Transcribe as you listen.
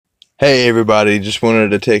Hey everybody, just wanted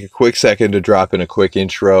to take a quick second to drop in a quick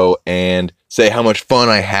intro and say how much fun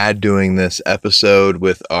I had doing this episode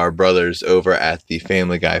with our brothers over at the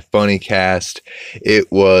Family Guy Funnycast.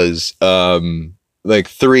 It was like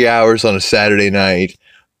 3 hours on a Saturday night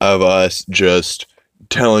of us just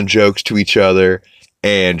telling jokes to each other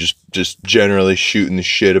and just generally shooting the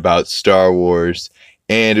shit about Star Wars.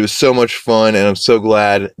 And it was so much fun, and I'm so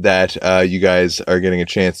glad that you guys are getting a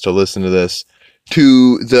chance to listen to this.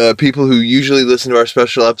 To the people who usually listen to our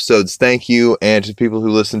special episodes, thank you. And to people who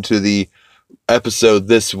listen to the episode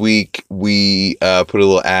this week, we put a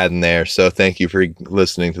little ad in there. So thank you for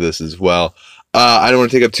listening to this as well. I don't want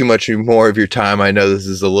to take up too much more of your time. I know this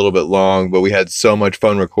is a little bit long, but we had so much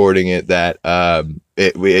fun recording it that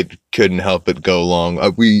it couldn't help but go long.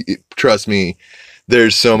 Trust me,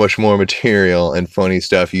 there's so much more material and funny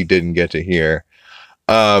stuff you didn't get to hear.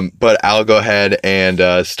 But I'll go ahead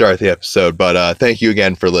and start the episode. But thank you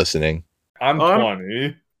again for listening. I'm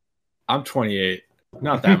 20. I'm 28.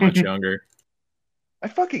 Not that much younger. I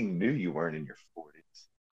fucking knew you weren't in your 40s.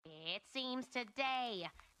 It seems today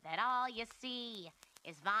that all you see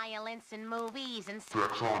is violence in movies and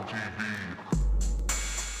sex on TV.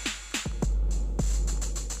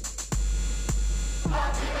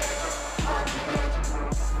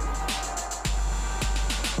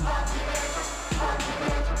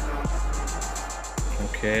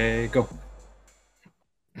 Okay, go.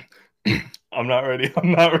 I'm not ready.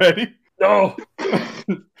 I'm not ready. No!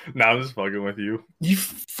 Nah, I'm just fucking with you. You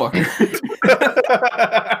fucker.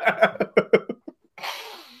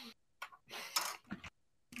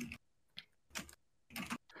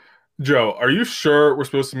 Joe, are you sure we're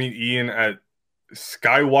supposed to meet Ian at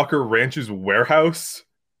Skywalker Ranch's warehouse?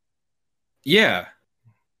 Yeah.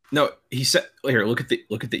 No, he said here, look at the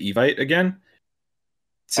Evite again.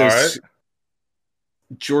 It says All right.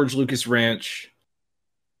 George Lucas Ranch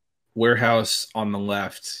warehouse on the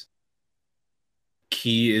left.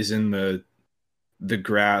 Key is in the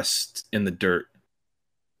grass in the dirt.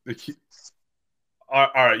 All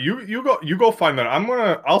right, you go find that.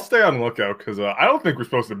 I'll stay on lookout because I don't think we're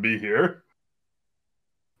supposed to be here.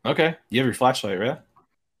 Okay. You have your flashlight, right?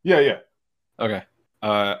 Yeah. Okay.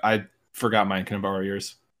 I forgot mine. Can I borrow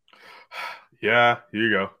yours? Yeah, here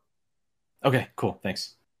you go. Okay, cool.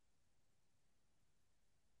 Thanks.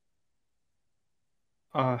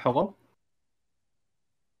 Hello?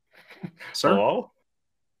 Sir? Hello?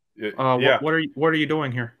 Yeah. What are you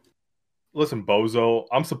doing here? Listen, bozo,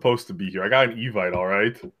 I'm supposed to be here. I got an Evite, all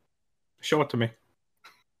right? Show it to me.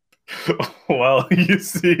 Well, you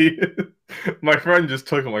see, my friend just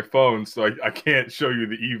took my phone, so I can't show you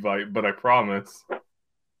the Evite, but I promise.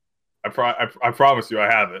 I promise you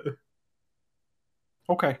I have it.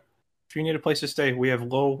 Okay. If you need a place to stay, we have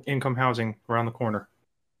low-income housing around the corner.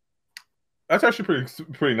 That's actually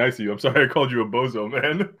pretty nice of you. I'm sorry I called you a bozo,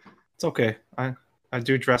 man. It's okay. I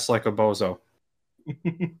do dress like a bozo.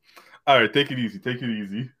 All right, take it easy. Take it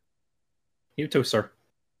easy. You too, sir.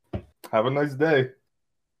 Have a nice day.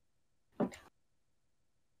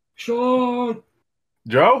 Sean!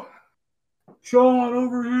 Joe? Sean,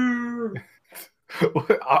 over here!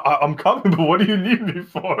 I'm coming, but what do you need me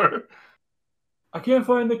for? I can't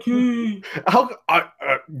find the key.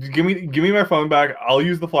 Give me my phone back. I'll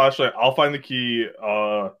use the flashlight. I'll find the key.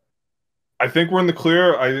 I think we're in the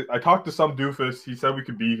clear. I talked to some doofus. He said we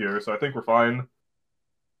could be here, so I think we're fine.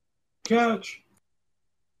 Catch.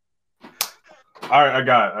 All right, I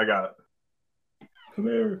got it. Come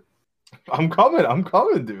here. I'm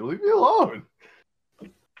coming, dude. Leave me alone.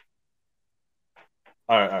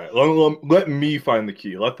 All right. Let me find the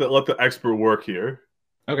key. Let the expert work here.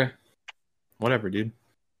 Okay. Whatever, dude.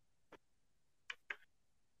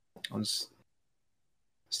 I'll just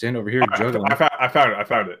stand over here juggling. I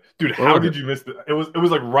found it. Dude, how did you miss it? It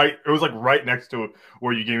was like right next to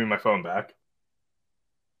where you gave me my phone back.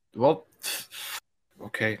 Well,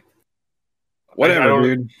 okay. Whatever,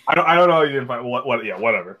 dude. I don't know how you didn't find what yeah,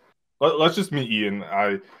 whatever. Let's just meet Ian.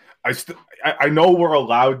 I know we're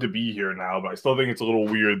allowed to be here now, but I still think it's a little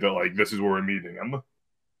weird that like this is where we're meeting him.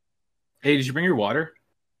 Hey, did you bring your water?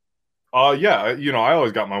 Yeah, I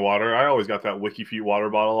always got my water. I always got that Wiki Feet water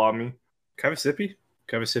bottle on me. Can I have a sippy?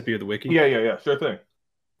 Can I have a sippy of the Wiki? Yeah, sure thing.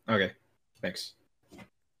 Okay, thanks.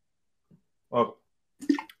 Oh,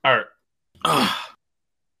 all right.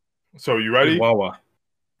 So you ready? Wawa.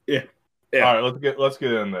 Yeah. All right, let's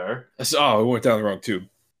get in there. Oh, we went down the wrong tube.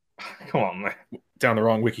 Come on, man. Down the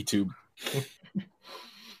wrong Wiki tube.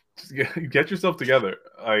 Just get yourself together.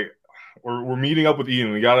 We're meeting up with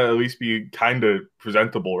Ian. We gotta at least be kind of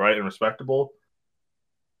presentable, right, and respectable.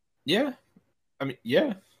 Yeah. I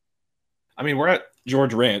mean, we're at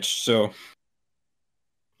George Ranch, so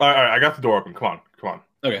All right, I got the door open. Come on.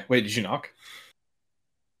 Okay, wait, did you knock?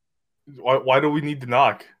 Why do we need to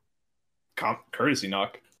knock? Courtesy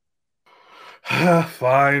knock.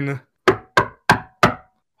 Fine.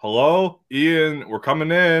 Hello, Ian. We're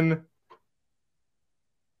coming in.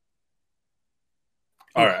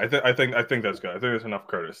 All right, I think that's good. I think there's enough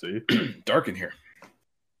courtesy. Dark in here.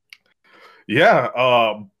 Yeah.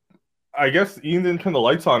 I guess Ian didn't turn the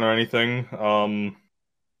lights on or anything.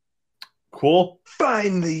 Cool.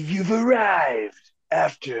 Finally, you've arrived.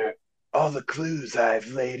 After all the clues I've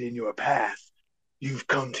laid in your path, you've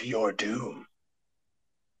come to your doom.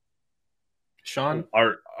 Sean,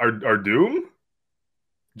 Our doom?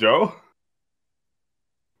 Joe? are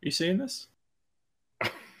you seeing this?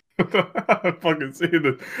 I'm fucking seeing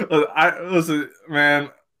this. Listen, man.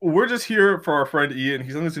 We're just here for our friend Ian.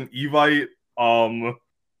 He's on this an Evite.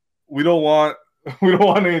 We don't want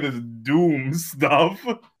any of this doom stuff.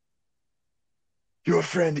 Your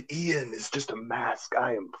friend Ian is just a mask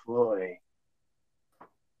I employ.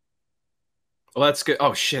 Well, that's good.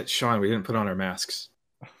 Oh shit, Sean, we didn't put on our masks.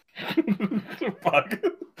 Fuck.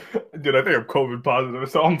 Dude, I think I'm COVID positive,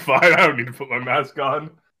 so I'm fine. I don't need to put my mask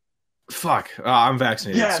on. Fuck, I'm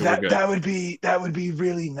vaccinated. Yeah, so we're good. that would be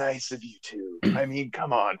really nice of you two. I mean,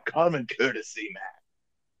 come on, common courtesy, man.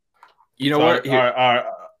 You know Sorry, what? Here, all right.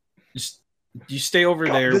 just you stay over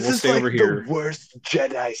God, there. this We'll is stay like over here. the worst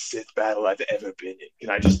Jedi Sith battle I've ever been in. Can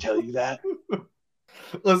I just tell you that?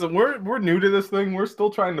 Listen, we're new to this thing. We're still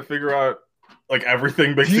trying to figure out like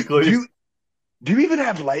everything basically. Do you even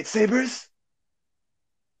have lightsabers?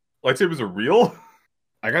 Lightsabers are real?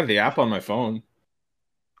 I got the app on my phone.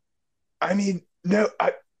 I mean, no,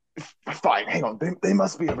 fine, hang on. They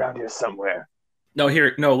must be around here somewhere. No,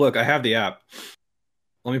 look, I have the app.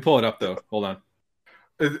 Let me pull it up though. Hold on.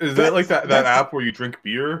 Is that like that app where you drink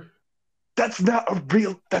beer? That's not a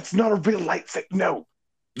real lightsaber. No.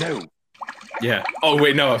 Yeah. Oh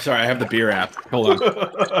wait, no, sorry, I have the beer app. Hold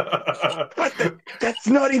on. But that's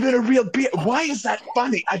not even a real beer. Why is that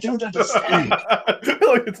funny? I don't understand.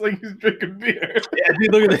 It's like he's drinking beer. Yeah,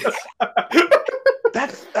 dude, look at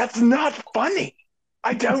this. That's not funny.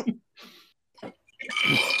 I don't.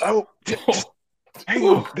 Oh, hang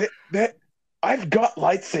on. I've got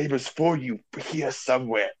lightsabers for you here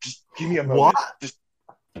somewhere. Just give me a moment. What? Just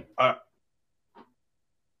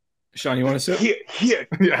Sean, you want to sit? here.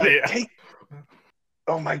 Yeah. Take.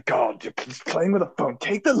 Oh my God! You're just playing with a phone.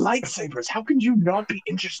 Take the lightsabers. How can you not be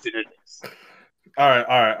interested in this? All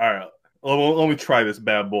right. Let me try this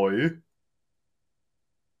bad boy.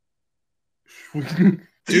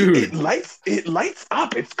 Dude. It lights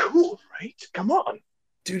up. It's cool, right? Come on.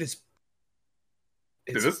 Dude,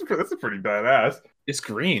 Dude, this is pretty badass. it's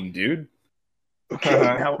green, dude. Okay,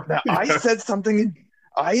 now I said something.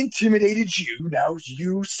 I intimidated you. Now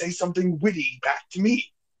you say something witty back to me.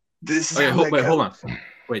 This is Okay, how hold on.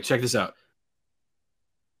 Wait, check this out.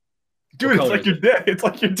 Dude, What it's color like is your it? dick. It's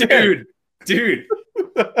like your dick. Dude.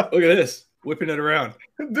 Look at this. Whipping it around.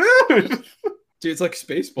 Dude. Dude, it's like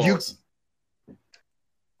Spaceballs.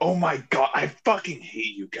 Oh my God! I fucking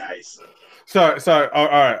hate you guys. Sorry. All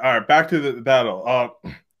right. Back to the battle.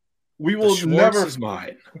 We will Schwartz never. is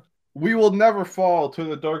mine. We will never fall to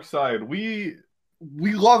the dark side. We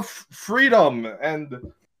love freedom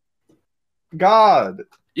and God.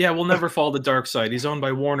 Yeah, we'll never fall the dark side. He's owned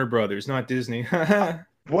by Warner Brothers, not Disney.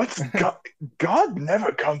 What's God? God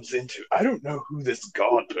never comes into. I don't know who this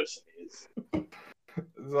God person is.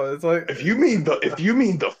 So it's like If you mean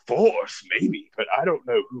the Force, maybe, but I don't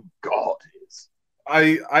know who God is.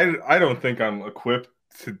 I don't think I'm equipped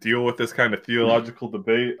to deal with this kind of theological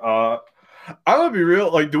debate. I'm gonna be real.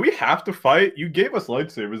 Like, do we have to fight? You gave us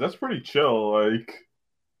lightsabers. That's pretty chill. Like,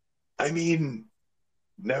 I mean,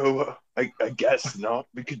 no, I guess not.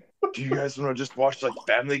 Do you guys want to just watch like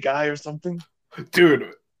Family Guy or something?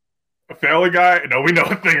 dude, a Family Guy? No, we know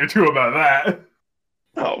a thing or two about that.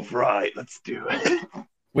 Oh right, let's do it.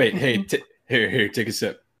 Wait, hey, here, take a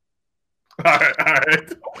sip. All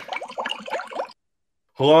right.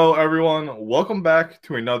 Hello, everyone. Welcome back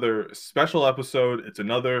to another special episode. It's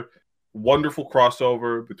another wonderful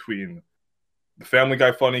crossover between the Family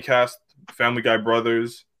Guy Funnycast, Family Guy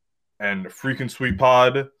Brothers, and Freakin Sweet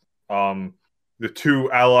Pod, the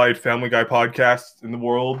two allied Family Guy podcasts in the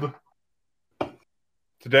world.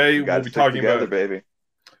 Today we'll be talking together, about, baby.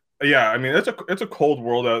 yeah. I mean, it's a cold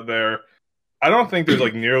world out there. I don't think there's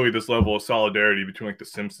like nearly this level of solidarity between like the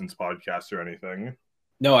Simpsons podcast or anything.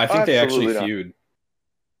 No, I think they actually Absolutely not. feud.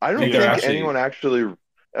 I don't think think they're actually-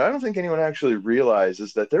 anyone actually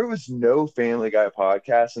realizes that there was no Family Guy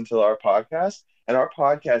podcast until our podcast, and our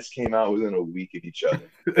podcast came out within a week of each other.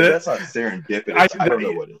 If that's not serendipitous, I don't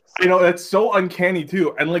know what is. You know, it's so uncanny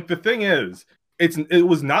too. And like the thing is, it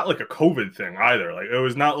was not like a COVID thing either. Like it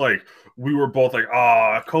was not like we were both like,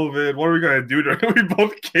 COVID, what are we gonna do to it? We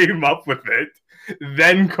both came up with it.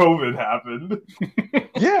 Then COVID happened.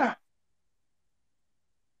 Yeah.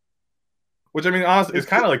 Which I mean, honestly, it's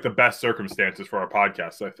kind of like the best circumstances for our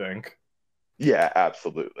podcast, I think. Yeah,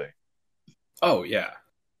 absolutely. Oh yeah.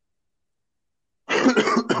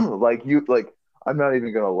 I'm not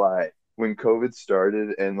even gonna lie. When COVID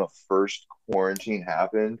started and the first quarantine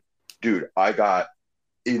happened, dude, I got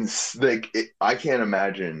I can't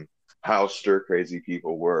imagine how stir crazy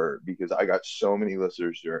people were because I got so many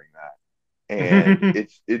listeners during that, and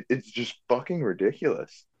it's just fucking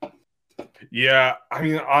ridiculous. Yeah, I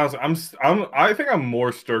mean, honestly, I think I'm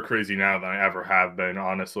more stir crazy now than I ever have been.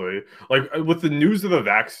 Honestly, like with the news of the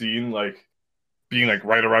vaccine, like being like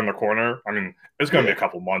right around the corner. I mean, it's gonna be a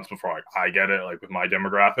couple months before like I get it, like with my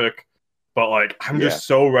demographic. But like, I'm just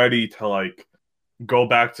so ready to like go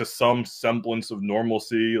back to some semblance of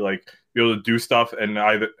normalcy, like be able to do stuff and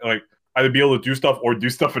either be able to do stuff or do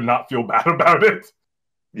stuff and not feel bad about it.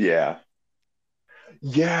 Yeah.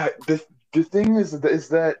 The thing is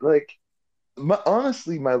that like,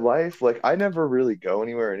 honestly, my life, like I never really go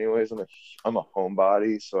anywhere anyways. I'm a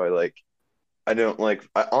homebody, so I don't like.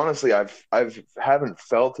 Honestly, I've haven't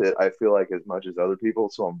felt it. I feel like as much as other people,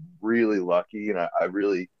 so I'm really lucky, and I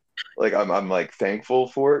really like. I'm like thankful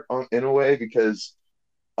for it in a way because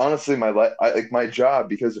honestly, my life, like my job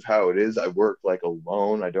because of how it is. I work like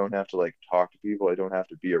alone. I don't have to like talk to people. I don't have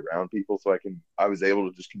to be around people, so I was able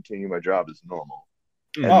to just continue my job as normal.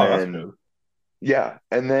 And that's then good. yeah,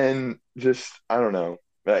 and then just I don't know.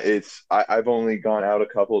 I've only gone out a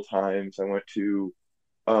couple of times.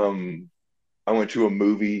 Um I went to a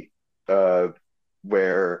movie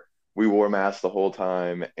where we wore masks the whole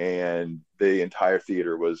time and the entire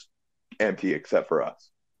theater was empty except for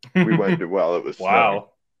us. We went to while it was snowing.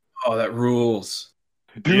 Wow. Oh, that rules.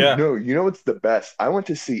 Dude, Yeah. no, you know what's the best? I went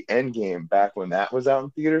to see Endgame back when that was out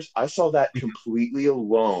in theaters. I saw that completely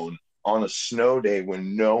alone on a snow day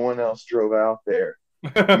when no one else drove out there.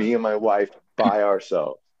 Me and my wife by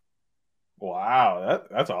ourselves. Wow,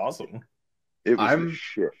 that's awesome. It was the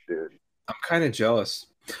shit, dude. I'm kind of jealous.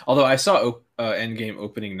 Although I saw Endgame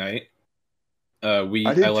opening night. I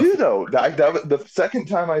did too, though. That was, the second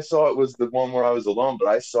time I saw it was the one where I was alone, but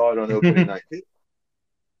I saw it on opening night too.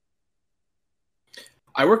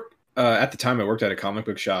 I worked at the time. I worked at a comic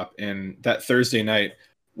book shop, and that Thursday night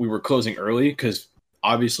we were closing early because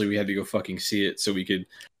obviously we had to go fucking see it so we could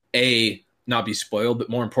not be spoiled, but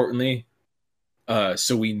more importantly,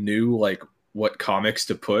 so we knew like what comics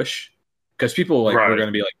to push because people like were going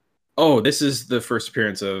to be like, oh, this is the first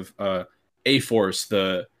appearance of A-Force,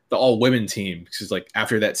 the all women team, because like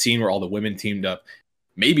after that scene where all the women teamed up,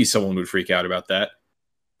 maybe someone would freak out about that.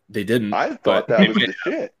 They didn't. I thought that was the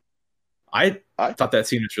shit. I thought that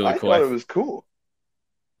scene was really cool. I thought it was cool.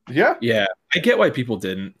 Yeah. Yeah. I get why people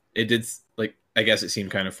didn't. It did, like, I guess it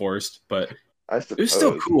seemed kind of forced, but it was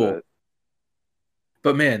still cool.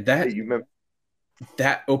 But man,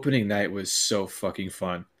 that opening night was so fucking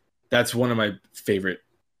fun. That's one of my favorite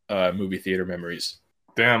movie theater memories.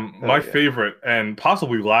 Damn, my favorite and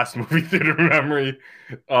possibly last movie theater memory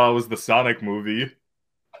was the Sonic movie.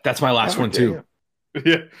 That's my last one too.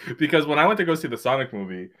 Yeah, because when I went to go see the Sonic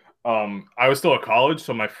movie, I was still at college,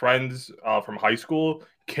 so my friends from high school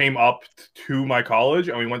came up to my college,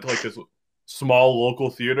 and we went to like this small local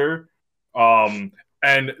theater. And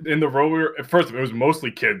in the row, at first it was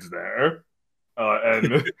mostly kids there.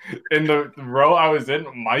 And in the row I was in,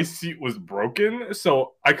 my seat was broken,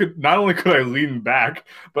 so not only could I lean back,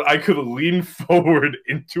 but I could lean forward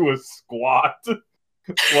into a squat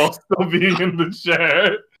while still being in the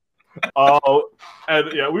chair.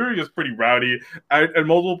 And yeah, we were just pretty rowdy. At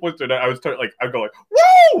multiple points during that, I'd go like,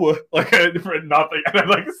 "Woo!" like for nothing, and I'd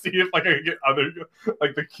like see if like I could get other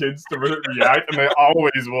like the kids to react, and they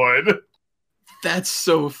always would. That's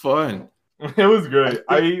so fun. It was great.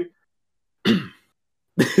 I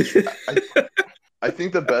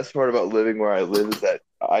think the best part about living where I live is that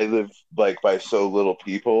I live like by so little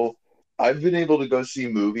people. I've been able to go see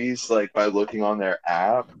movies like by looking on their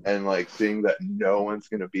app and like seeing that no one's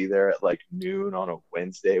going to be there at like noon on a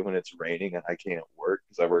Wednesday when it's raining and I can't work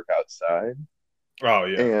because I work outside. Oh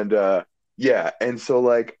yeah. And yeah, and so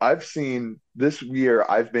like I've seen this year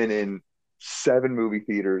I've been in 7 movie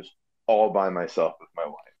theaters all by myself with my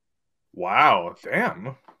wife. Wow,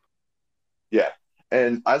 damn. Yeah.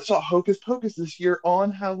 And I saw Hocus Pocus this year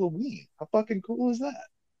on Halloween. How fucking cool is that?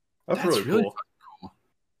 That's really cool. Cool.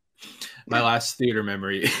 My last theater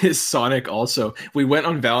memory is Sonic. Also, we went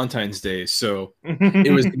on Valentine's Day, so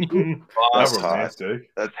it was that That's hot. romantic.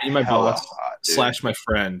 That's me and my hella boss hot, dude. slash my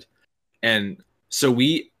friend, and so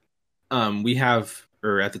we have,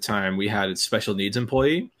 or at the time we had a special needs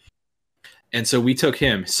employee, and so we took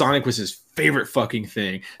him. Sonic was his favorite fucking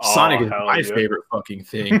thing. Oh, Sonic is hell my yeah. favorite fucking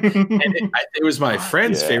thing, and it was my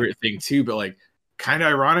friend's Yeah. favorite thing too. But like, kind of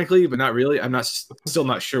ironically, but not really. I'm still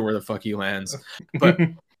not sure where the fuck he lands. But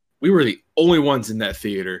we were the only ones in that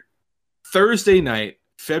theater. Thursday night,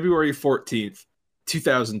 February 14th,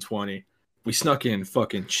 2020. We snuck in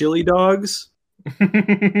fucking chili dogs.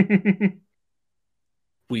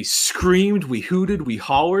 We screamed, we hooted, we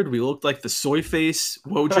hollered, we looked like the soy face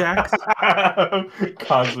Wojaks.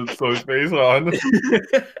 Constant soy face on.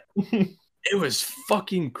 It was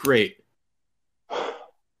fucking great.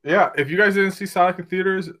 Yeah, if you guys didn't see Sonic in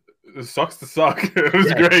theaters, it sucks to suck. It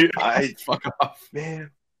was great. Fuck off. Man,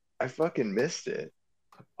 I fucking missed it.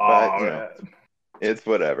 Oh, But, you know, man. It's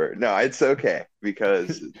whatever. No, it's okay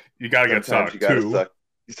because You gotta get sometimes Sonic you gotta 2. suck.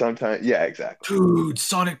 Sometimes, yeah, exactly. Dude,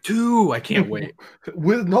 Sonic 2. I can't wait.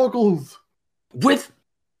 With Knuckles. With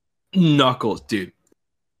Knuckles, dude.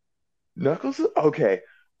 Knuckles.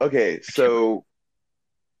 Okay, so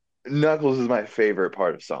Knuckles is my favorite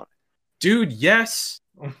part of Sonic. Dude, yes.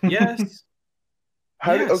 Yes.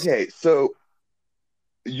 Yes. Okay, so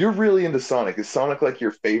you're really into Sonic. Is Sonic like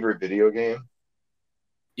your favorite video game?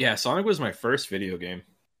 Yeah, Sonic was my first video game.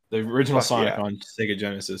 The original Fuck Sonic yeah. on Sega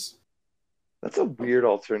Genesis. That's a weird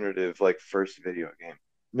alternative, like first video game.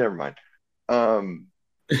 Never mind. I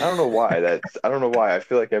don't know why. I don't know why. I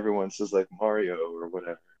feel like everyone says like Mario or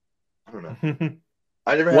whatever. I don't know.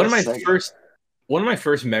 I never had One of a my Sega. one of my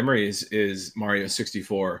first memories is Mario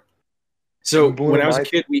 64. So One when of I was my- a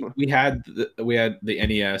kid, we had the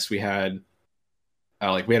NES, we had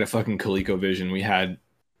we had a fucking ColecoVision, we had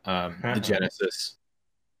the Genesis,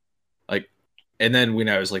 like, and then when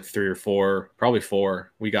I was like 3 or 4, probably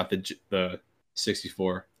 4, we got the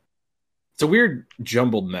 64. It's a weird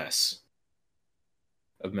jumbled mess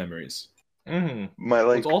of memories. Mhm. My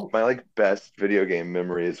like It's all- my like best video game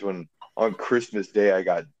memory is when on Christmas Day I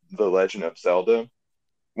got The Legend of Zelda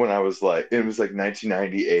when I was like it was like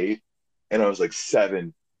 1998 and I was like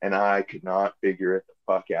 7 and I could not figure it the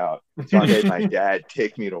fuck out. So I made my dad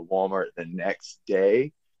take me to Walmart the next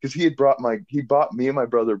day because he bought me and my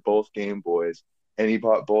brother both Game Boys and he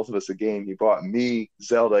bought both of us a game. He bought me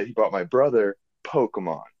Zelda, he bought my brother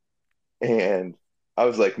Pokemon. And I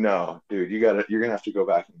was like, no, dude, you're gonna have to go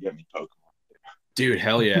back and get me Pokemon. Dude,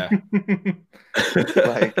 hell yeah.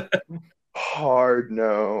 Like, hard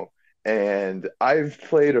no. And I've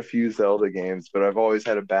played a few Zelda games, but I've always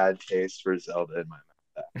had a bad taste for Zelda in my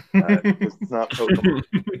mouth because it's not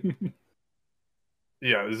Pokemon.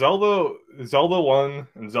 Yeah, Zelda 1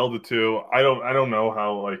 and Zelda 2. I don't know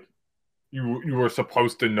how like you were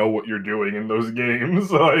supposed to know what you're doing in those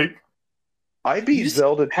games. Like I You beat just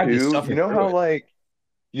Zelda had to 2. suffer You know through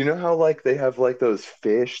how it. like they have like those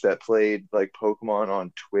fish that played like Pokemon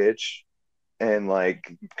on Twitch and like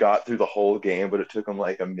got through the whole game, but it took them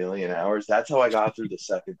like a million hours. That's how I got through the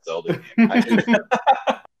second Zelda game. I just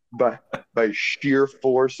by sheer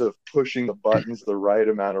force of pushing the buttons the right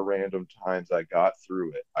amount of random times I got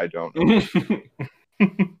through it. I don't know.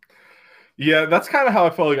 yeah, that's kind of how I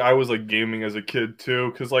felt like I was like gaming as a kid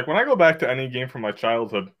too. Because like when I go back to any game from my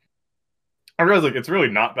childhood, I realize like it's really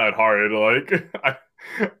not that hard.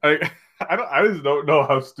 Like I just don't know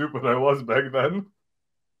how stupid I was back then.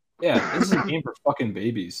 Yeah, this is a game for fucking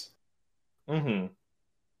babies. Mm-hmm.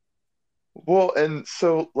 Well, and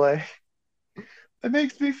so like it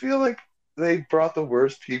makes me feel like they brought the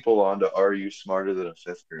worst people on to Are You Smarter Than a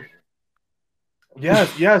Fifth Grader?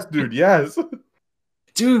 Yes, dude, yes.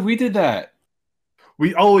 Dude, we did that. We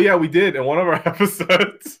did in one of our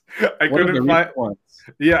episodes. I One of the couldn't find recent ones.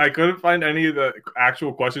 I couldn't find any of the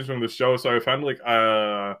actual questions from the show, so I found like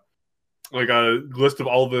a list of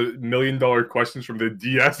all the $1 million questions from the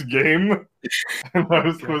DS game. And I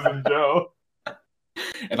was quizzing Joe.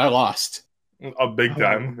 And I lost. A big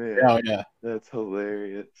time. Oh, man. Oh yeah. That's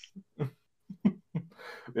hilarious.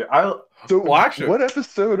 Yeah, So, Well, actually- what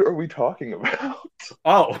episode are we talking about?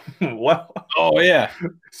 well, Oh yeah.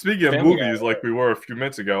 speaking of Family Guy, movies, like we were a few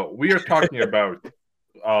minutes ago, we are talking about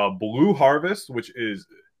Blue Harvest, which is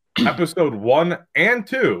episode 1 and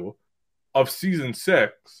 2 of season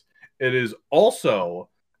 6. It is also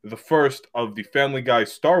the first of the Family Guy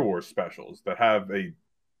Star Wars specials that have a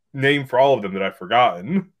name for all of them that I've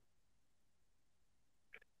forgotten.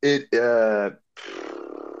 It can't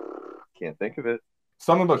think of it.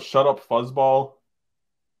 Something about Shut Up Fuzzball.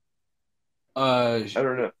 I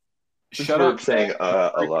don't know. Since Shut we're up. saying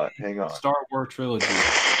a lot. Hang on. Star Wars trilogy.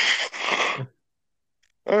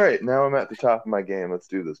 All right, now I'm at the top of my game. Let's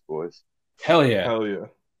do this, boys. Hell yeah. Hell yeah.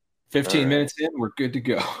 15 All right. minutes in, we're good to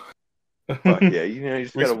go. Fuck yeah, you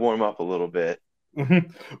just We gotta s- warm up a little bit.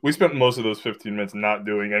 We spent most of those 15 minutes not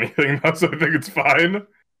doing anything, now, so I think it's fine.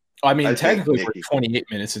 I mean, I think technically, we're Nikki- 28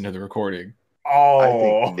 minutes into the recording. I think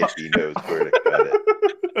Oh. Nikki knows where to cut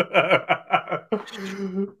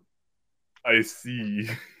it. I see.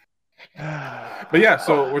 But yeah,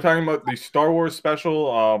 so we're talking about the Star Wars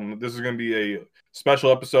special. This is going to be a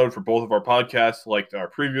special episode for both of our podcasts, like our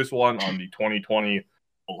previous one on the 2020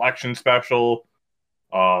 election special.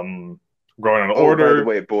 Going on Oh, order. by the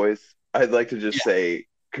way, boys, I'd like to just say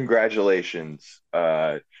congratulations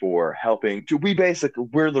for helping.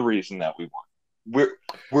 We're the reason that we won.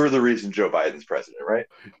 We're the reason Joe Biden's president, right?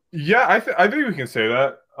 Yeah, I think we can say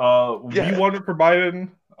that. Yeah. We won it for Biden.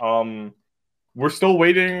 We're still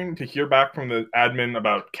waiting to hear back from the admin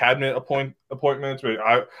about cabinet appointments. But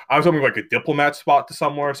I was hoping like a diplomat spot to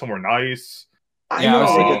somewhere nice. I Yeah, I know, was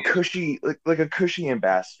like thinking- a cushy, like a cushy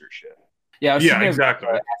ambassadorship. Yeah, I was Yeah, thinking of, exactly.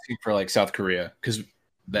 asking for like South Korea because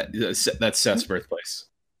that's Seth's birthplace.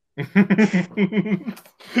 You're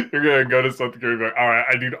gonna go to South Korea and be like, all right,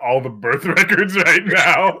 I need all the birth records right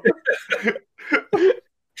now.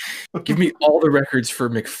 Give me all the records for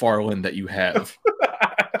McFarlane that you have.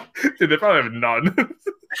 Dude, they probably have none.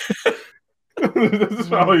 There's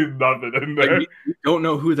probably nothing in Like, there. we don't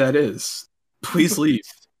know who that is. Please leave.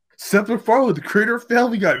 Seth MacFarlane, the creator of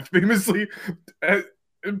Family Guy, famously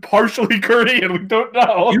partially Korean. We don't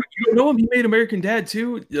know. You don't know him? He made American Dad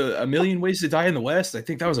too. A Million Ways to Die in the West. I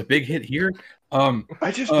think that was a big hit here.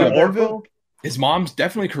 I just Orville? His mom's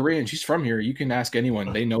definitely Korean. She's from here. You can ask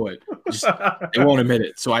anyone; they know it. Just, they won't admit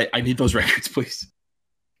it. So I need those records, please.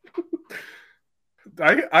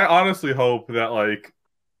 I honestly hope that like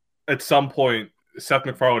at some point Seth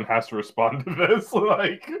MacFarlane has to respond to this.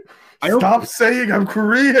 Like, stop saying I'm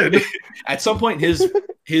Korean. At some point,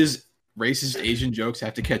 his racist Asian jokes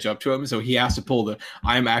have to catch up to him, so he has to pull the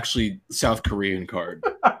 "I'm actually South Korean" card.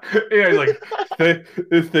 Yeah, he's like,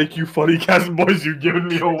 thank you, Funnycast boys. You've given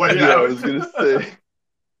me a way Yeah, I out. was gonna say.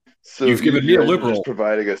 So You've given me a guys are liberal. just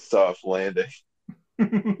providing a soft landing.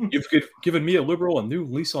 You've given me a liberal a new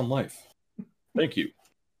lease on life. Thank you.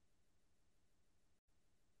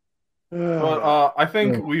 But I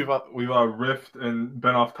think we've riffed and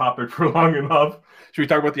been off topic for long enough. Should we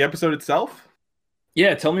talk about the episode itself?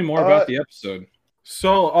 Yeah, tell me more about the episode.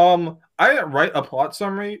 So, I didn't write a plot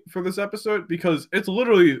summary for this episode because it's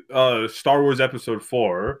literally Star Wars Episode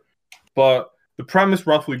 4. But the premise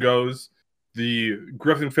roughly goes: the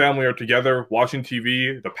Griffin family are together watching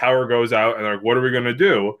TV. The power goes out, and they're like, "What are we gonna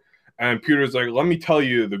do?" And Peter's like, "Let me tell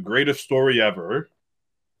you the greatest story ever."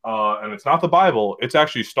 And it's not the Bible; it's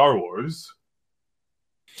actually Star Wars.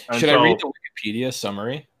 And Should so, I read the Wikipedia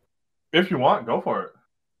summary? if you want, go for it.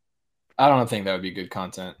 I don't think that would be good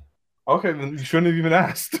content. Okay, then you shouldn't have even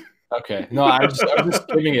asked. Okay, no, I'm just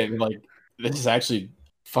giving it like this is actually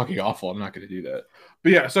fucking awful. I'm not going to do that.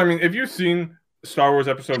 But yeah, so I mean, if you've seen Star Wars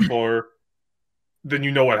Episode 4, then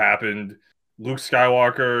you know what happened. Luke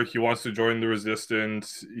Skywalker, he wants to join the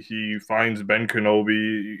Resistance. He finds Ben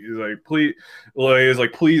Kenobi. He's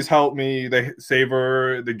like, please help me. They save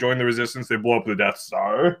her. They join the Resistance. They blow up the Death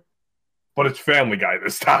Star. But it's Family Guy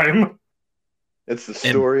this time. It's the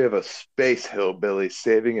story of a space hillbilly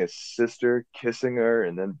saving his sister, kissing her,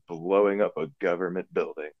 and then blowing up a government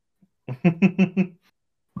building.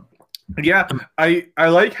 Yeah, I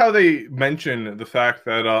like how they mention the fact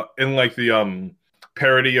that in like the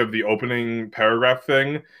parody of the opening paragraph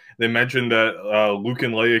thing, they mentioned that Luke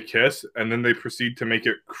and Leia kiss, and then they proceed to make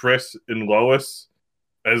it Chris and Lois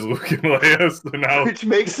as Luke and Leia. So now, Which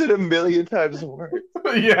makes it a million times worse.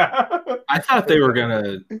 yeah, I thought they were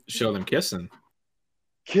gonna show them kissing.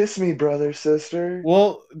 Kiss me, brother, sister.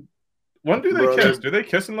 well, when do they Brother. kiss? Do they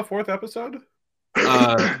kiss in the 4th episode?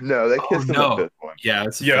 No, they kissed in no. the 5th one. Yeah,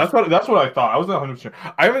 Yeah, that's what I thought. I wasn't 100%.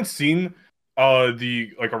 I haven't seen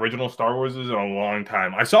the like original Star Wars in a long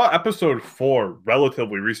time. I saw Episode 4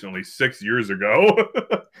 relatively recently, 6 years ago.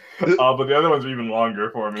 But the other ones are even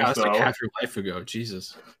longer for me. God, that's So like half your life ago.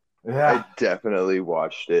 Jesus. yeah. I definitely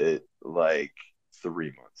watched it like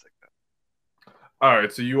 3 months ago. All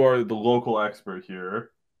right, so you are the local expert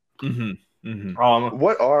here. Mm-hmm. Mm-hmm.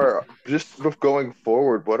 What are, just going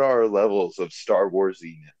forward, what are our levels of Star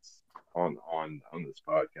Wars-iness on this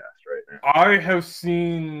podcast right now? I have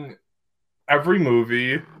seen every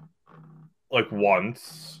movie like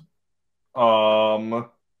once.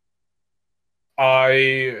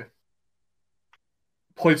 I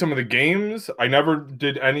played some of the games. I never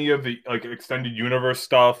did any of the like extended universe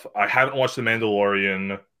stuff. I haven't watched The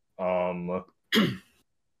Mandalorian.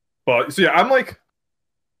 But so yeah, I'm like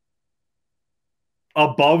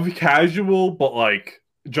above casual, but like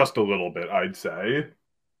just a little bit, I'd say.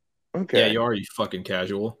 Okay. Yeah, you are, you fucking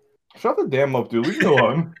casual. Shut the damn up, dude. Leave me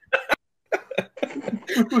alone.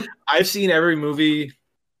 I've seen every movie.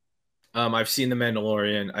 I've seen The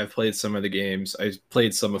Mandalorian. I've played some of the games. I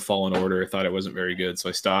played some of Fallen Order. I thought it wasn't very good, so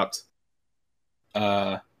I stopped.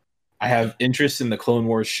 I have interest in the Clone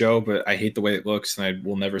Wars show, but I hate the way it looks, and I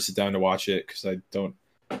will never sit down to watch it because I don't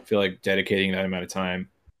feel like dedicating that amount of time.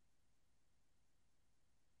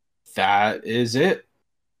 That is it.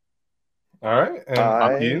 All right.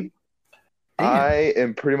 And Ian? I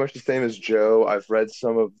am pretty much the same as Joe. I've read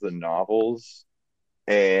some of the novels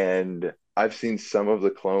and I've seen some of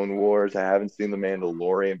the Clone Wars. I haven't seen The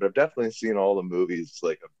Mandalorian, but I've definitely seen all the movies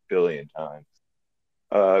like a billion times.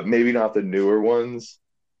 Maybe not the newer ones.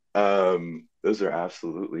 Those are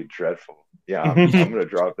absolutely dreadful. Yeah, I'm gonna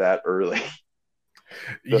drop that early.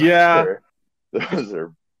 Yeah. Those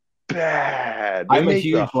are bad. I'm a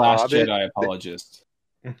huge Last Jedi apologist.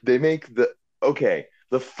 They make okay.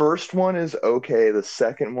 The first one is okay. The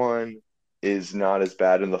second one is not as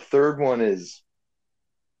bad, and the third one is.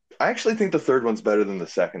 I actually think the third one's better than the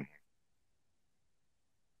second.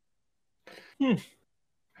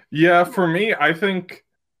 Yeah, for me, I think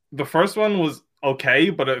the first one was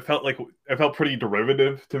okay, but it felt pretty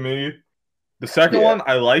derivative to me. The second one,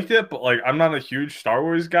 I liked it, but like I'm not a huge Star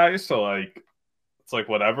Wars guy, so like it's like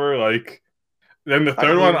whatever. Like then the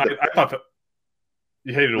third one, I thought that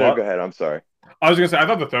you hated what? Go ahead. I'm sorry. I was gonna say I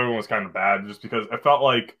thought the third one was kind of bad, just because I felt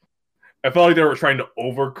like they were trying to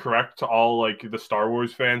overcorrect to all like the Star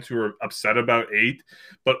Wars fans who are upset about 8,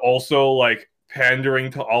 but also like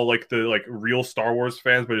pandering to all like the like real Star Wars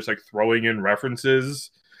fans by just like throwing in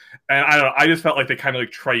references. And I don't know, I just felt like they kind of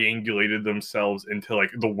like triangulated themselves into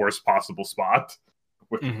like the worst possible spot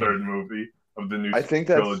with the third movie of the new trilogy. I think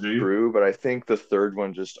that's true, but I think the third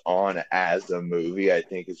one just on as a movie, I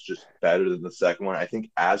think is just better than the second one. I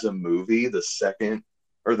think as a movie, the second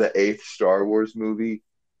or the 8th Star Wars movie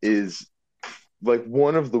is like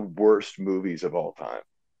one of the worst movies of all time.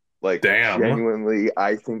 Like, genuinely,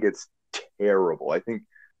 I think it's terrible. I think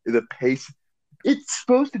the pace, it's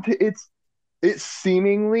supposed to, it's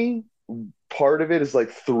seemingly part of it is like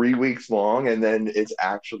 3 weeks long, and then it's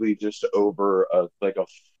actually just over a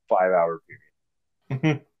 5-hour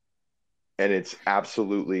period. And it's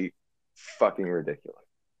absolutely fucking ridiculous.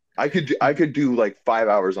 I could do like 5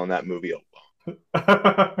 hours on that movie alone.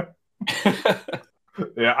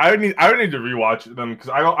 Yeah, I would need to rewatch them because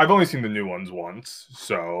I've only seen the new ones once.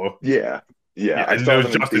 So yeah, I saw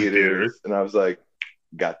them in theaters, and I was like,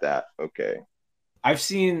 got that, okay. I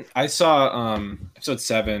saw episode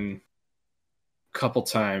 7 a couple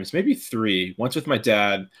times, maybe 3. Once with my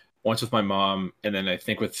dad, once with my mom, and then I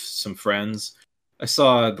think with some friends. I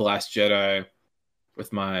saw The Last Jedi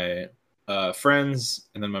with my friends,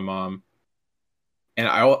 and then my mom. And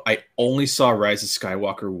I only saw Rise of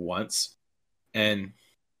Skywalker once. And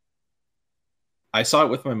I saw it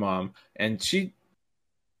with my mom, and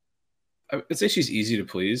I'd say she's easy to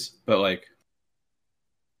please, but like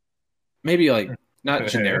maybe like not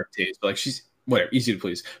generic taste, but like she's whatever, easy to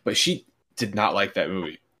please. But she did not like that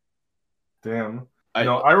movie. Damn.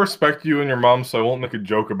 I respect you and your mom, so I won't make a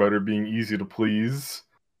joke about her being easy to please.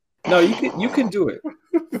 No, you can do it.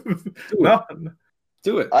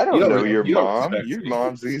 Do it. I don't know your mom. Your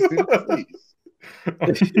mom's easy to please.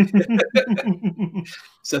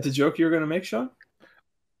 Is that the joke you were going to make, Sean?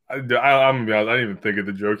 I'm gonna be honest, I didn't even think of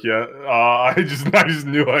the joke yet. I just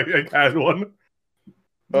knew I had one.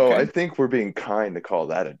 Oh, okay. I think we're being kind to call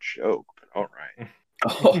that a joke. But all right.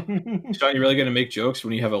 Oh, Sean, you really going to make jokes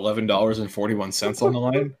when you have $11.41 on the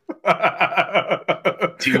line?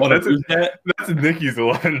 Do you want to do that? That's Nikki's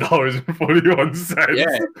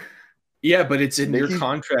 $11.41. Yeah, but it's in your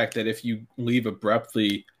contract that if you leave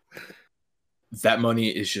abruptly, that money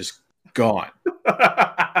is just gone.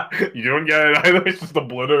 You don't get it either. It's just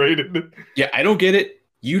obliterated. Yeah, I don't get it.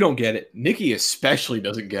 You don't get it. Nikki especially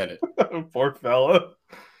doesn't get it. Poor fella.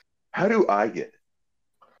 How do I get it?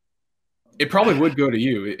 It probably would go to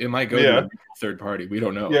you. It might go to a third party. We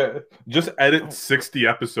don't know. Yeah, just edit 60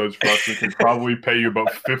 episodes for us. We can probably pay you about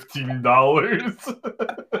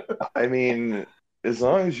 $15. I mean, as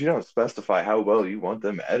long as you don't specify how well you want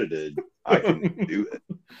them edited, I can do it.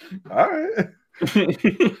 All right.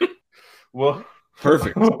 Well,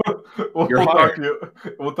 perfect. We'll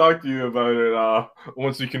talk to you about it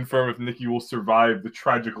once we confirm if Nikki will survive the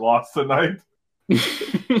tragic loss tonight.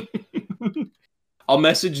 I'll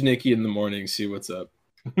message Nikki in the morning, see what's up.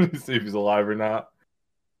 See if he's alive or not.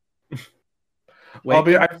 Wake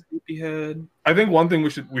but up, sleepyhead. I think one thing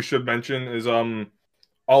we should mention is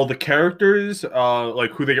all the characters,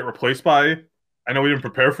 like who they get replaced by. I know we didn't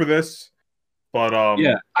prepare for this, but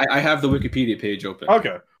Yeah, I have the Wikipedia page open.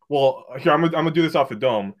 okay. Well, here I'm gonna do this off the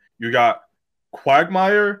dome. You got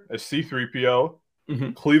Quagmire as C-3PO,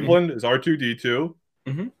 Mhm, Cleveland is R2-D2,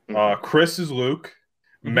 mhm. Chris is Luke,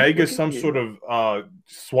 Mhm. Meg Look is at some you. sort of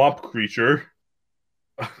swamp creature.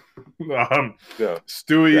 No,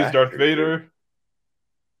 Stewie is Drac Darth creature.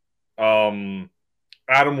 Vader.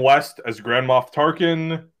 Adam West as Grand Moff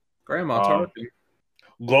Tarkin. Grandma Um, Tarkin.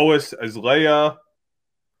 Lois as Leia.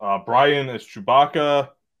 Brian as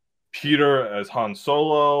Chewbacca. Peter as Han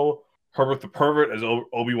Solo. Herbert the Pervert as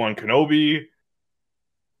Obi-Wan Kenobi.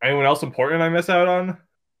 Anyone else important I miss out on?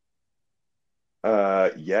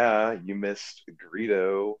 Yeah, you missed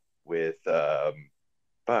Greedo with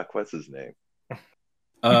fuck, what's his name?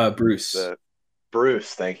 Bruce.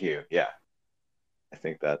 Bruce, thank you. Yeah. I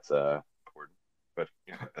think that's important. But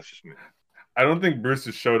that's just me. I don't think Bruce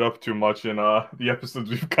has showed up too much in the episodes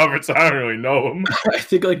we've covered, so I don't really know him. I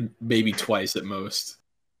think like maybe twice at most.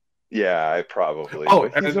 Yeah, I probably. Oh,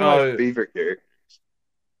 But he's and one of my favorite characters.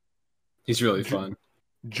 He's really fun.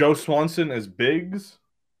 Joe Swanson as Biggs.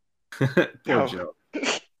 Poor Oh. Joe.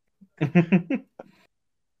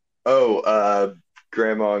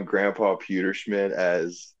 Grandma and Grandpa Peterschmidt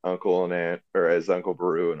as Uncle and Aunt, or as Uncle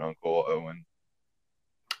Beru and Uncle Owen.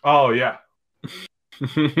 Oh yeah.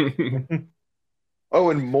 Oh,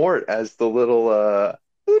 and Mort as the little the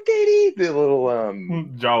little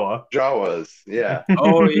Jawa. Jawas. Yeah.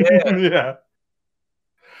 Oh yeah.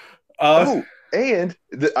 Yeah.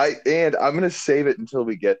 And I'm gonna save it until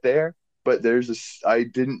we get there. But I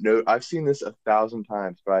didn't know. I've seen this 1,000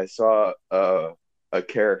 times, but I saw a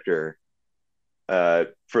character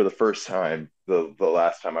for the first time the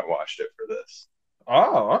last time I watched it for this.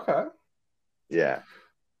 Oh, okay. Yeah.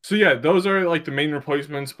 So yeah, those are like the main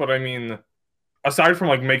replacements, but I mean, aside from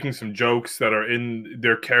like making some jokes that are in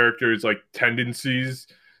their characters' like tendencies,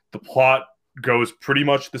 the plot goes pretty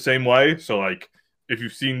much the same way. So like, if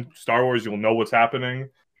you've seen Star Wars, you'll know what's happening.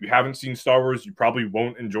 If you haven't seen Star Wars, you probably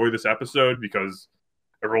won't enjoy this episode because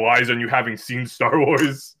it relies on you having seen Star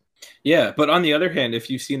Wars. Yeah, but on the other hand, if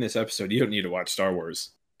you've seen this episode, you don't need to watch Star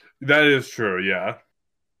Wars. That is true, yeah.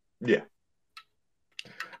 Yeah.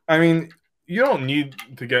 I mean, you don't need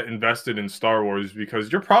to get invested in Star Wars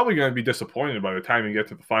because you're probably going to be disappointed by the time you get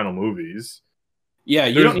to the final movies. Yeah,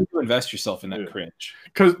 you don't need to invest yourself in that cringe.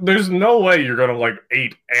 Because there's no way you're going to like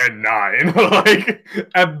 8 and 9. Like,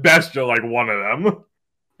 at best, you're like one of them.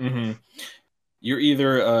 Mm-hmm. You're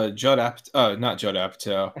either not Judd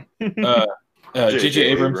Apatow, J.J.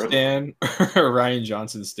 Abrams stan, or Ryan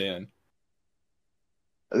Johnson stan.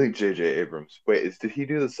 I think J.J. Abrams. Wait, did he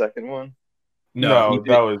do the second one? No,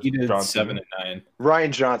 he did Johnson. 7 and 9.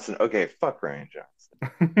 Ryan Johnson. Okay, fuck Ryan Johnson.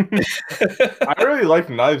 I really liked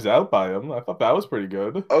Knives Out by him. I thought that was pretty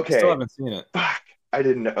good. Okay. Still haven't seen it. Fuck. I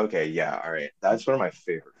didn't know. Okay, yeah, all right. That's one of my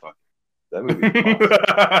favorite fucking. That movie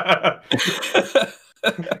is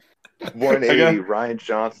awesome. 180. Ryan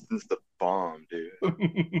Johnson's the bomb, dude.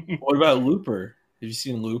 What about Looper? Have you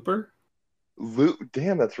seen Looper?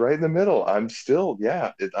 Damn, that's right in the middle. I'm split.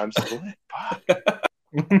 Fuck.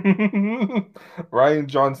 Ryan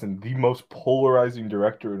Johnson, the most polarizing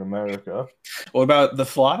director in America. What about The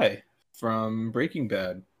Fly from Breaking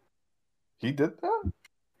Bad? He did that?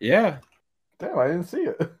 Yeah. Damn, I didn't see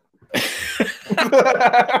it.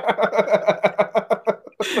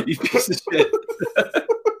 You piece of shit.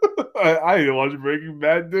 I didn't watch Breaking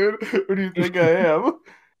Bad, dude. Who do you think I am?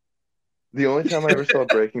 The only time I ever saw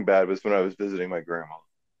Breaking Bad was when I was visiting my grandma.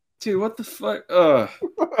 Dude, what the fuck?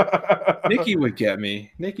 Nikki would get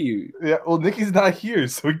me. Nikki. Yeah, well, Nikki's not here,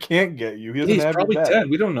 so he can't get you. He's probably dead.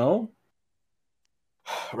 We don't know.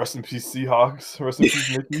 Rest in peace, Seahawks. Rest in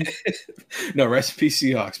peace, Nikki. No, rest in peace,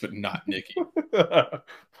 Seahawks, but not Nikki.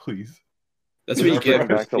 Please. That's what you get for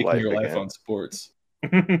back to taking life your life again. on sports.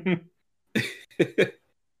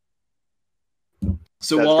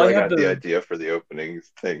 So That's while where I I have got the idea for the opening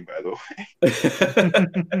thing, by the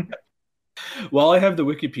way. While I have the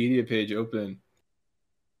Wikipedia page open,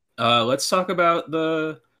 let's talk about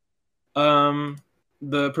the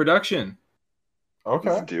production. Okay.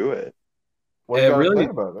 Let's do it. What do you really-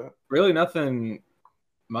 think about it? Really nothing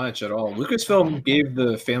much at all. Lucasfilm gave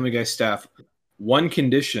the Family Guy staff one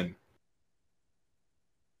condition.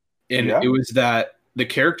 And Yeah. it was that the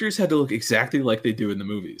characters had to look exactly like they do in the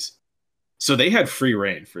movies. So they had free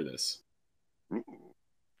reign for this.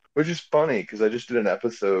 Which is funny because I just did an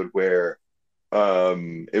episode where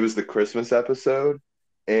it was the Christmas episode,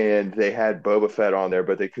 and they had Boba Fett on there,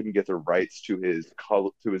 but they couldn't get the rights to his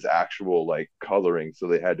color, to his actual like coloring, so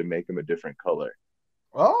they had to make him a different color.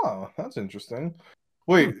 Oh, that's interesting.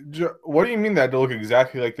 Wait, what do you mean that they look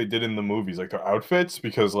exactly like they did in the movies, like their outfits?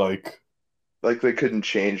 Because Like they couldn't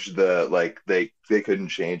change the like they couldn't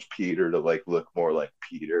change Peter to like look more like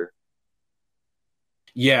Peter.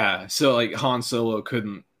 Yeah, so like Han Solo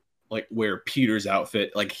couldn't like wear Peter's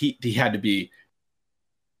outfit. Like he had to be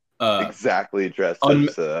Exactly dressed un-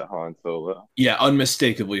 as Han Solo. yeah,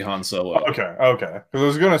 unmistakably Han Solo. okay, because I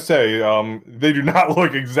was gonna say, they do not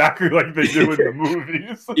look exactly like they do in the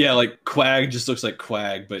movies. Yeah, like Quag just looks like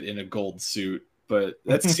Quag, but in a gold suit. But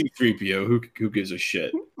that's C-3PO. Who gives a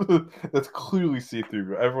shit? That's clearly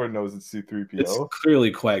C-3PO. Everyone knows it's C-3PO. It's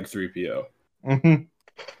clearly Quag 3PO. Mm-hmm.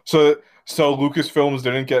 So Lucasfilms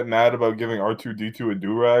didn't get mad about giving R2-D2 a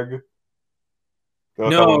do-rag?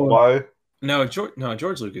 No. Why? No,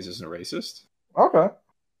 George Lucas isn't a racist. Okay.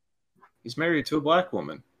 He's married to a black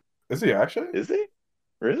woman. Is he actually? Is he?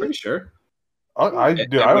 Really? Pretty sure. I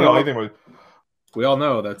don't know anything about. We all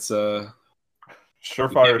know that's surefire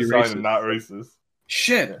sign racist. of not racist.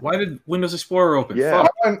 Shit. Why did Windows Explorer open? Yeah.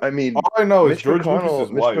 Fuck. I mean, all I know is Mitch George McConnell-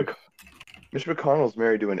 Lucas's wife. Mitch McConnell's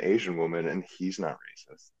married to an Asian woman, and he's not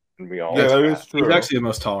racist. And we all Yeah, know that is true. He's actually the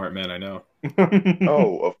most tolerant man I know.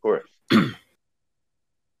 Oh, of course.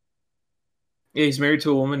 Yeah, he's married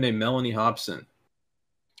to a woman named Melanie Hobson.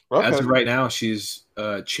 Okay. As of right now, she's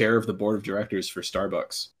chair of the board of directors for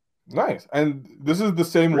Starbucks. Nice. And this is the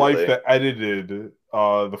same Really? wife that edited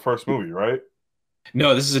the first movie, right?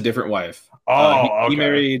 No, this is a different wife. Oh, He okay.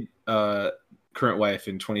 married current wife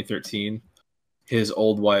in 2013. His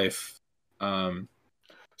old wife.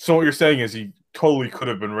 So what you're saying is he totally could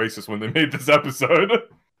have been racist when they made this episode.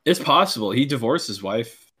 It's possible. He divorced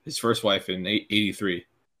his first wife in 83.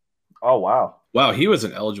 Oh, wow. Wow, he was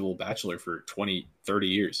an eligible bachelor for 20, 30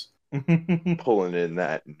 years. Pulling in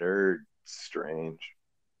that nerd strange.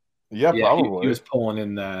 Yeah, Yeah, probably. he was pulling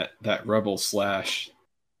in that rebel slash.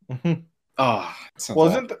 Ah, Well,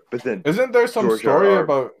 isn't there some George story R.R.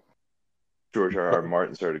 about George R.R.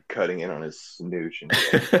 Martin started cutting in on his snooch and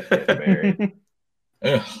getting married.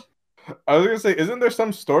 I was gonna say, isn't there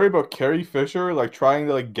some story about Carrie Fisher like trying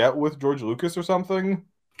to like get with George Lucas or something?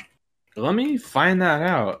 Let me find that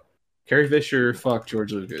out. Carrie Fisher fucked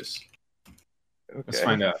George Lucas. Let's Okay.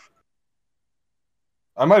 find out.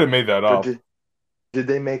 I might have made that But up. did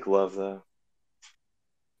they make love though?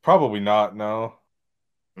 Probably not. No.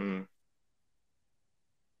 Mm.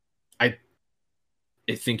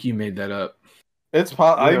 I think you made that up.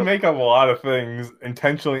 I know- make up a lot of things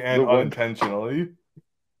intentionally and The one- unintentionally.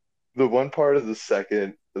 The one part of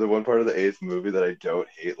the eighth movie that I don't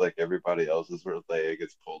hate like everybody else is where Leia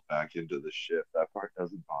gets pulled back into the ship. That part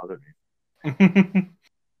doesn't bother me.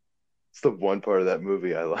 It's the one part of that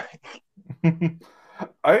movie I like.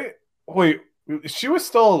 Wait. She was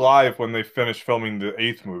still alive when they finished filming the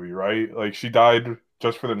 8th movie, right? Like she died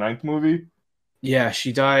just for the 9th movie. Yeah,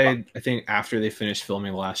 she died, I think, after they finished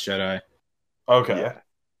filming The Last Jedi. Okay. Yeah.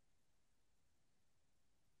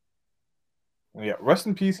 Yeah. Rest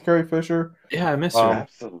in peace, Carrie Fisher. Yeah, I miss her.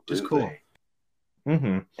 Absolutely. Just cool.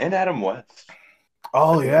 Mm-hmm. And Adam West.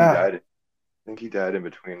 Oh I think yeah. he died. I think he died in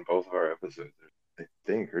between both of our episodes. I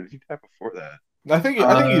think, or did he die before that? I think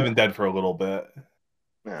he's been dead for a little bit.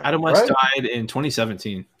 No. Adam West Right? died in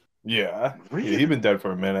 2017. Yeah. Really? Yeah, he's been dead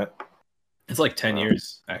for a minute. It's like 10 Wow.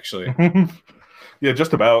 years, actually. Yeah,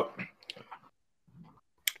 just about.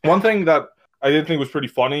 One thing that I did think was pretty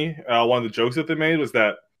funny, one of the jokes that they made was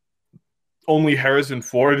that only Harrison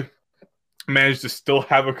Ford managed to still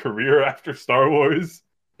have a career after Star Wars.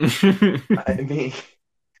 I mean,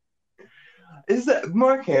 is that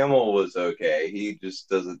Mark Hamill was okay? He just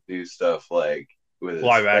doesn't do stuff like with his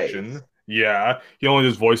Live face. action. Yeah, he only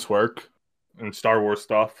does voice work and Star Wars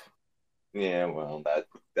stuff. Yeah, well,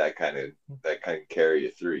 that kind of carry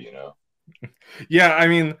you through, you know. Yeah, I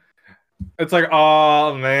mean, it's like,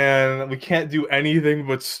 oh man, we can't do anything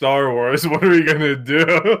but Star Wars. What are we gonna do?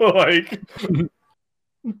 Like,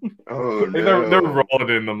 Oh no, they're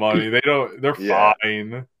rolling in the money. They're Yeah.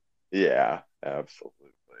 fine. Yeah, absolutely.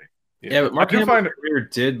 Yeah, but Mark I do Hamill's find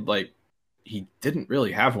career he didn't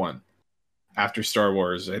really have one after Star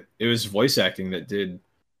Wars. It was voice acting that did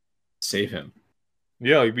save him.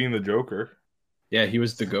 yeah, like being the Joker. Yeah, he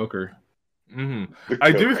was the Goker. Hmm. The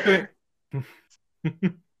I do Joker.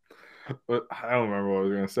 think. But I don't remember what I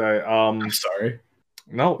was gonna say. I'm sorry.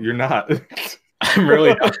 No, you're not. I'm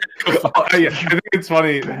really not. I think it's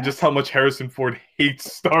funny just how much Harrison Ford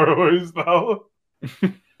hates Star Wars, though.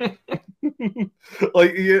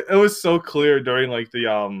 Like it was so clear during like the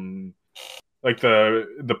like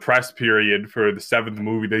the press period for the 7th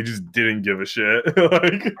movie, they just didn't give a shit.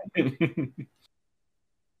 Like,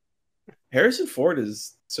 Harrison Ford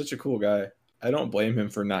is such a cool guy. I don't blame him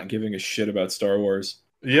for not giving a shit about Star Wars.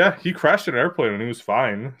 yeah, he crashed an airplane and he was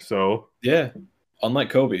fine. So, Yeah, unlike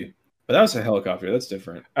Kobe, but that was a helicopter. That's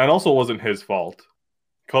different. and also wasn't his fault.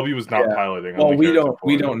 Kobe was not Yeah. piloting. Well, unlike we Harrison don't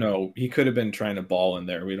Ford. know. He could have been trying to ball in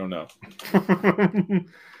there. We don't know.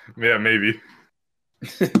 Yeah, maybe.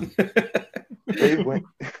 They went.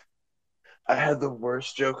 I had the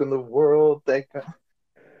worst joke in the world. Thank God.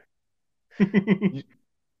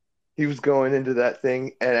 He was going into that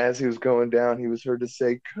thing, and as he was going down, he was heard to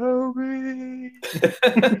say, "Kobe,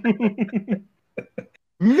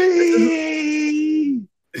 me."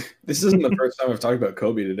 This isn't the first time I've talked about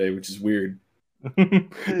Kobe today, which is weird.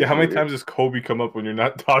 Yeah, how many times does Kobe come up when you're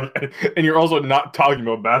not talking, and you're also not talking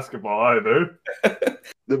about basketball either?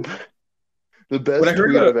 The When best I heard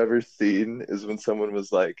tweet about- I've ever seen is when someone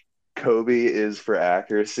was like, "Kobe is for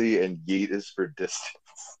accuracy and Yeet is for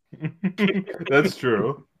distance." That's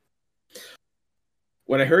true.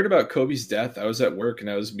 When I heard about Kobe's death, I was at work and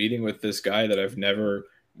I was meeting with this guy that I've never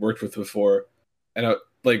worked with before, and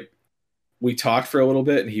we talked for a little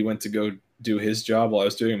bit, and he went to go do his job while I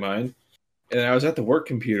was doing mine, and I was at the work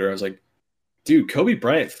computer. I was like, "Dude, Kobe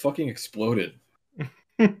Bryant fucking exploded."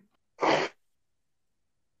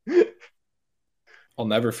 I'll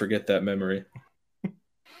never forget that memory.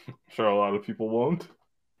 Sure, a lot of people won't.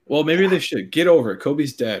 Well, maybe they should get over it.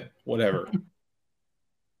 Kobe's dead. Whatever.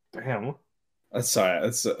 Damn. That's sorry.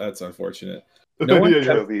 That's unfortunate. No one, Yeah,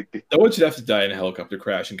 Kobe no one should have to die in a helicopter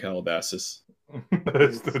crash in Calabasas.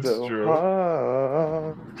 that's so true.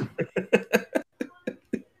 hard.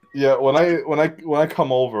 Yeah, when I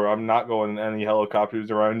come over, I'm not going in any helicopters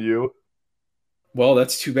around you. Well,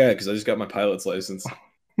 that's too bad because I just got my pilot's license.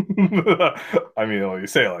 I mean, when you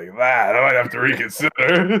say it like that, I might have to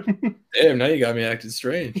reconsider. Damn, now you got me acting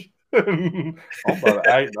strange. I'm about to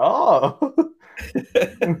act up.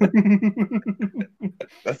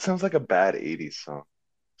 That sounds like a bad 80s song.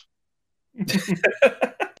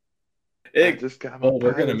 I Hey, just got my well,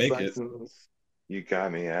 we're gonna pilot's make it. license. You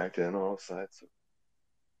got me acting all sides.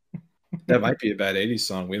 that might be a bad 80s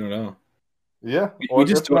song. We don't know. Yeah, We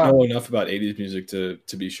just if don't not- know enough about 80s music to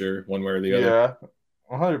be sure one way or the other. Yeah,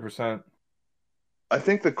 100%. I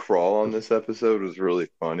think the crawl on this episode was really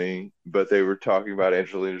funny, but they were talking about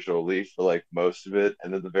Angelina Jolie for like most of it,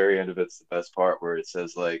 and then the very end of it's the best part where it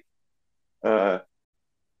says like, fuck.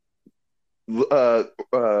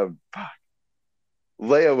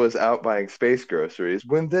 Leia was out buying space groceries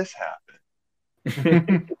when this happened.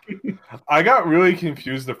 I got really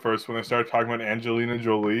confused at first when they started talking about Angelina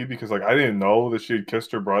Jolie because like I didn't know that she had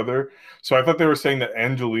kissed her brother. So I thought they were saying that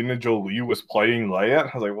Angelina Jolie was playing Leia.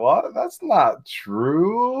 I was like, what? That's not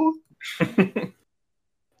true.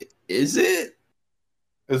 Is it?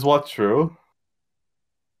 Is what true?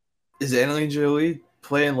 Is Angelina Jolie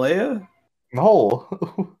playing Leia? No.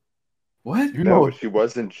 What? You No, know but she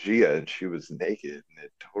wasn't Gia and she was naked, and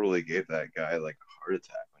it totally gave that guy like a heart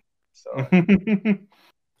attack when he saw it.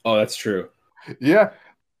 Oh, that's true. Yeah.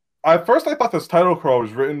 At first I thought this title crawl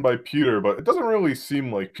was written by Peter, but it doesn't really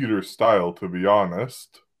seem like Peter's style, to be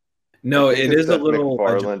honest. No, I think it it's is a Seth little.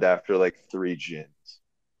 MacFarlane after like 3 gins.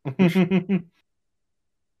 It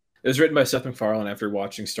was written by Seth MacFarlane after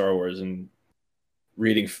watching Star Wars and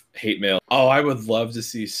reading hate mail. Oh, I would love to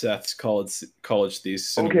see Seth's college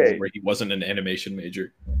thesis in a Okay. world where he wasn't an animation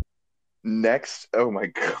major. Next, oh my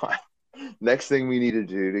God. Next thing we need to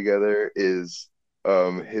do together is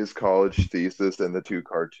his college thesis and the 2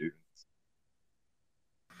 cartoons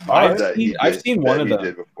Alright. I've seen one of he them,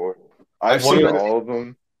 did before. I've seen seen it. all of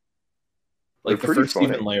them. like the They're pretty first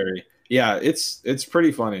Stephen funny. Larry. Yeah, it's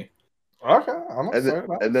pretty funny. Okay, I'm And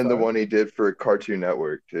excited. then the one he did for Cartoon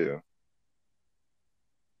Network too.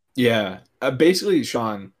 Yeah, basically,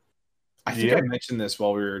 Sean. I think Yeah. I mentioned this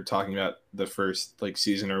while we were talking about the first like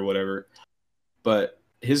season or whatever, but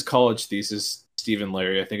his college thesis, Stephen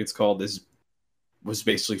Larry, I think it's called, was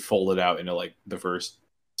basically folded out into like the first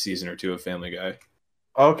season or 2 of Family Guy.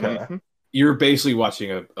 Okay. Mhm. You're basically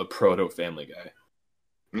watching a proto Family Guy.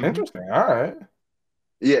 Mhm. Interesting. All right.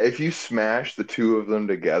 Yeah, if you smash the 2 of them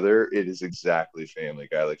together, it is exactly Family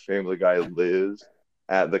Guy. Like Family Guy lives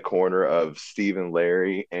at the corner of Steve and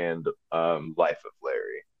Larry and Life of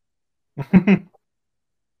Larry.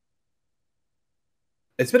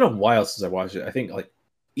 It's been a while since I watched it. I think like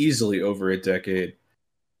easily over a decade.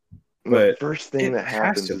 And But the first thing it that has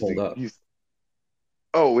happens to is hold up.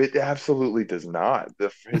 oh, it absolutely does not.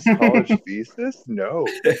 His college thesis, no.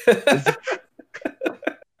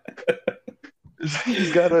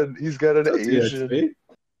 He's got an Don't do that to Asian. me.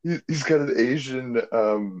 He's got an Asian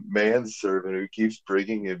manservant who keeps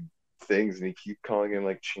bringing him things, and he keeps calling him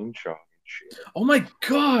like ching chong and shit. Oh my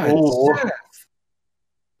god, Oh. Seth.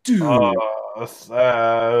 Dude.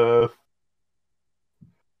 Seth.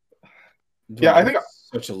 Yeah, I think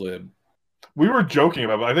such a lib. we were joking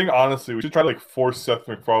about it, but I think honestly we should try to like force Seth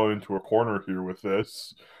MacFarlane into a corner here with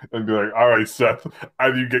this and be like, all right, Seth,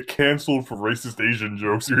 either you get canceled for racist Asian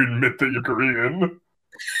jokes or you admit that you're Korean.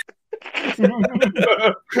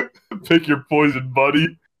 Pick your poison,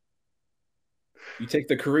 buddy. You take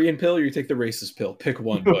the Korean pill or you take the racist pill. Pick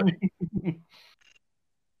one, buddy.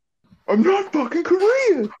 I'm not fucking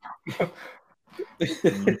Korean.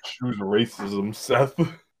 You choose racism, Seth.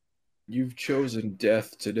 You've chosen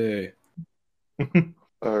death today.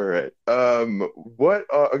 All right. What?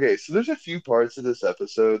 Okay, so there's a few parts of this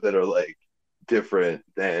episode that are like different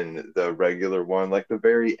than the regular one. Like the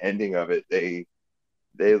very ending of it, they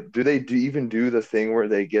even do the thing where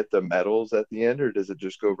they get the medals at the end, or does it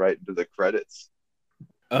just go right into the credits?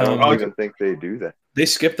 I don't even think they do that. They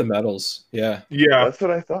skip the medals. Yeah. Yeah. That's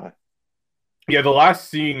what I thought. Yeah, the last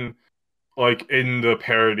scene, like in the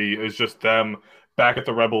parody, is just them back at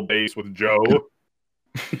the Rebel base with Joe.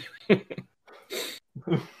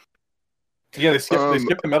 Yeah, they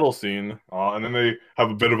skip the medal scene, and then they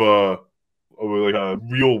have a bit of a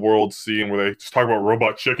real world scene where they just talk about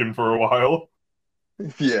Robot Chicken for a while.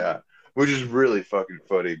 Yeah, which is really fucking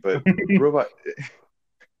funny. But robot,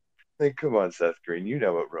 like, come on, Seth Green, you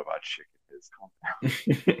know what Robot Chicken is. Calm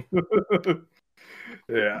down.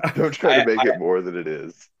 Yeah, don't try to make it more than it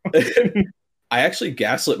is. I actually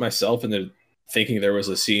gaslit myself into thinking there was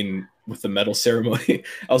a scene with the medal ceremony.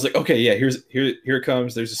 I was like, okay, yeah, here it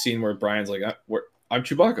comes. There's a scene where Brian's like, I'm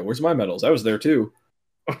Chewbacca. Where's my medals? I was there too.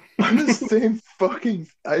 I'm the same fucking.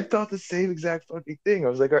 I thought the same exact fucking thing. I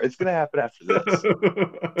was like, all right, it's gonna happen after this.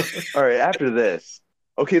 All right, after this.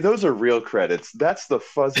 Okay, those are real credits. That's the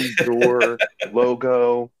fuzzy door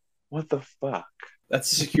logo. What the fuck? That's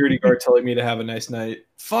the security guard telling me to have a nice night.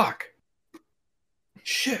 Fuck.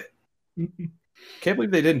 Shit. Can't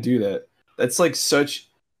believe they didn't do that. That's like such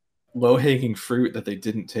low-hanging fruit that they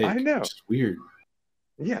didn't take. I know. It's weird.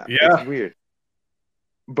 Yeah, it's weird.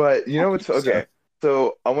 But you know what's okay?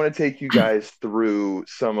 So I want to take you guys through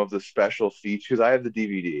some of the special features because I have the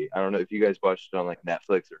DVD. I don't know if you guys watched it on like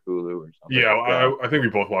Netflix or Hulu or something. Yeah, like I think we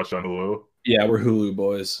both watched it on Hulu. Yeah, we're Hulu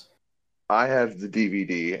boys. I have the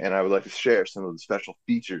DVD, and I would like to share some of the special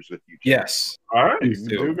features with you. Yes. All right,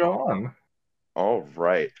 do go on. All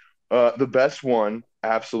right. The best one,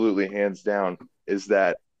 absolutely hands down, is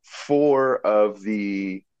that 4 of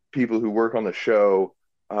the people who work on the show,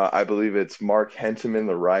 I believe it's Mark Henteman,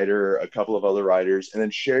 the writer, a couple of other writers, and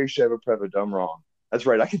then Sherry Sheva Prevedumwrong. That's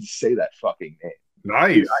right, I can say that fucking name.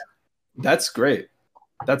 Nice. That's great.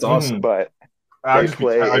 That's awesome. But I'd just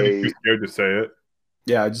be scared to say it.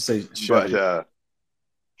 Yeah, I just say Chevy. But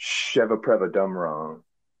Sheva Prevedumwrong.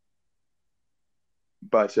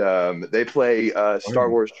 But they play Star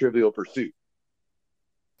Wars Trivial Pursuit.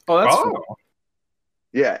 Oh, that's cool.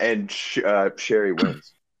 Yeah, and Sherry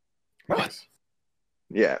wins. Nice.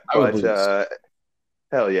 Yeah, but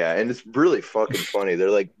hell yeah, and it's really fucking funny. They're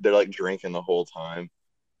like drinking the whole time.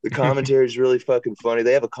 The commentary is really fucking funny.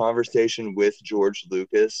 They have a conversation with George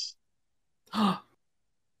Lucas.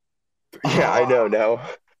 Yeah, I know now.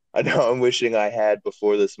 I know I'm wishing I had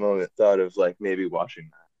before this moment thought of like maybe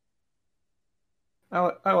watching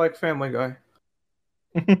that. I like Family Guy.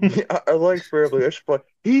 Yeah, I like Family Guy.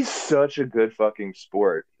 He's such a good fucking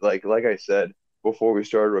sport. Like I said before we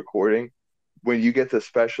started recording, when you get the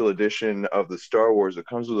special edition of the Star Wars, it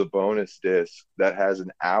comes with a bonus disc that has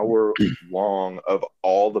an hour long of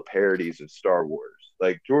all the parodies of Star Wars.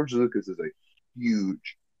 Like George Lucas is a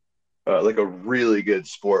huge, like a really good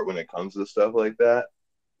sport when it comes to stuff like that.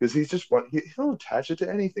 Because he'll attach it to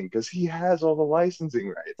anything because he has all the licensing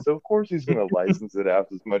rights. So of course he's going to license it out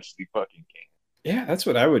as much as he fucking can. Yeah, that's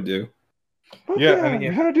what I would do. Yeah,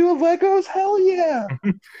 you want to do Legos? Hell yeah!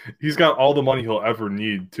 He's got all the money he'll ever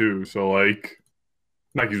need too. So like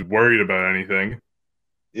he's worried about anything.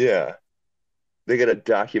 Yeah, they got a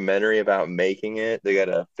documentary about making it. They got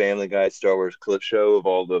a Family Guy Star Wars clip show of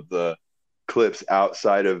all of the clips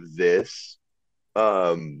outside of this.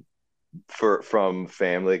 From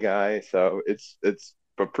Family Guy, so it's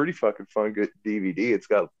a pretty fucking fun good DVD. It's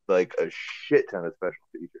got like a shit ton of special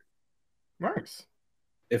features. Nice.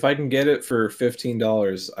 If I can get it for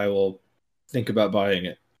 $15, I will think about buying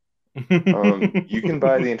it. You can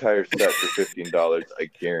buy the entire set for $15. I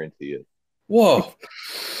guarantee it. Whoa!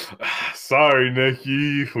 Sorry,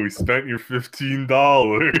 Nikki, we spent your $15.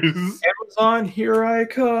 Amazon, here I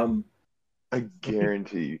come. I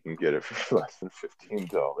guarantee you can get it for less than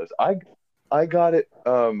 $15. I got it.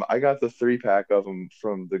 I got the 3-pack of them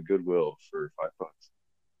from the Goodwill for $5.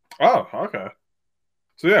 Oh, okay.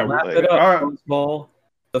 So yeah, Wrap like, it up, all right. Small.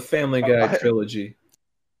 The Family Guy trilogy.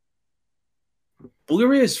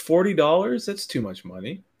 Blu-ray is $40. That's too much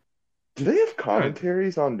money. do they have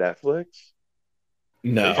commentaries on Netflix?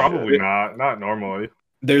 No, Probably not. Not normally.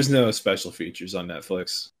 There's no special features on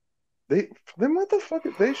Netflix. Then what the fuck?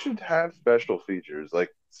 They should have special features like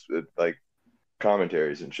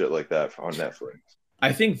commentaries and shit like that on Netflix.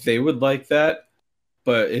 I think they would like that,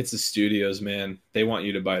 but it's the studios, man. They want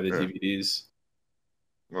you to buy the Yeah. DVDs.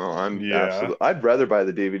 Well, Yeah. I'd rather buy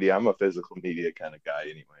the DVD. I'm a physical media kind of guy,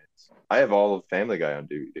 anyways. I have all of Family Guy on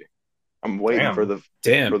DVD. I'm waiting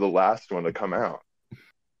Damn. for the last one to come out.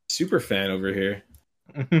 Super fan over here.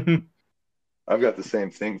 I've got the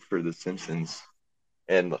same thing for The Simpsons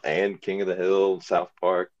and King of the Hill, South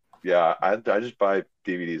Park. Yeah, I just buy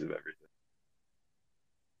DVDs of everything.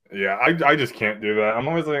 Yeah, I just can't do that. I'm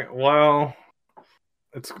always like, well,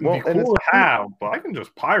 it's Well, be and cool it's to have, but I can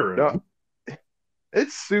just pirate it. No,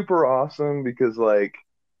 it's super awesome because like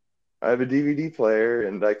I have a DVD player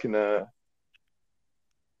and I can I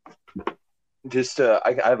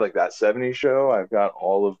have like That 70s Show. I've got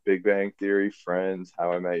all of Big Bang Theory, Friends,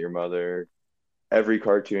 How I Met Your Mother, every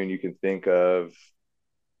cartoon you can think of.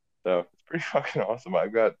 So it's pretty fucking awesome.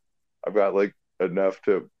 I've got like enough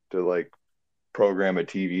to like program a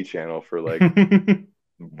TV channel for like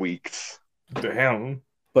weeks. Damn.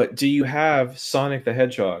 But do you have Sonic the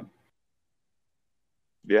Hedgehog?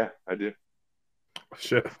 Yeah, I do.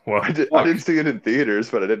 Shit. Well, I didn't see it in theaters,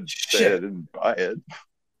 but I didn't say I didn't buy it.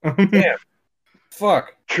 Damn.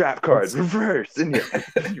 Fuck. Trap cards, reverse in your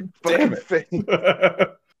Damn fucking it. face.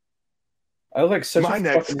 I look like such My a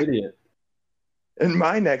next- fucking idiot. And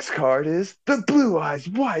my next card is the Blue Eyes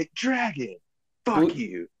White Dragon. Fuck Blue-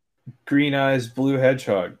 you. Green Eyes Blue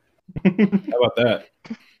Hedgehog. How about that?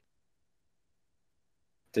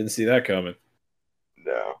 Didn't see that coming.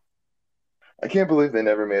 No. I can't believe they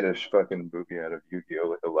never made a fucking movie out of Yu-Gi-Oh!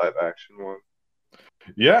 Like a live action one.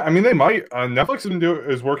 Yeah, I mean they might. Netflix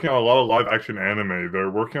is working on a lot of live action anime. They're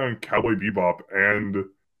working on Cowboy Bebop and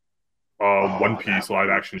One Piece that would live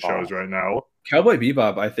be action shows awesome. right now. Cowboy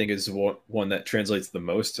Bebop, I think, is one that translates the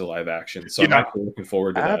most to live action. So I'm Yeah. actually looking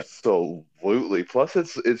forward to that. Absolutely. Plus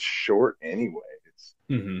it's short anyways.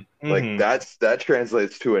 Mm-hmm. Like Mhm. that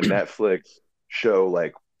translates to a Netflix show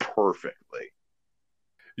like perfectly.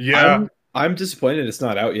 Yeah. I'm disappointed it's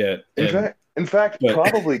not out yet. In fact, but-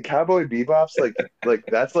 probably Cowboy Bebop's like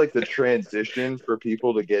that's like the transition for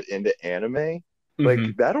people to get into anime. Like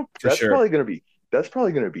Mhm. that's sure. probably gonna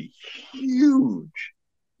be huge.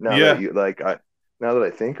 Now Yeah. now that I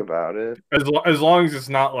think about it. As long as it's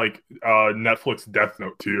not like Netflix Death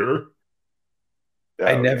Note tier.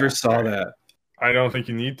 I Oh, never yeah. saw that. I don't think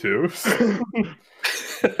you need to.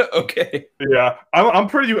 Okay. Yeah, I'm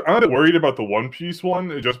a bit worried about the One Piece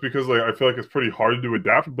one, just because like I feel like it's pretty hard to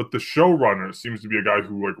adapt. But the showrunner seems to be a guy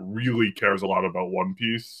who like really cares a lot about One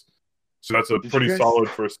Piece, so that's a Did you pretty guys- solid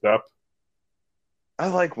first step. I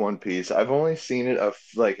like One Piece. I've only seen it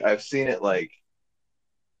I've seen it like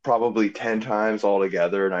probably 10 times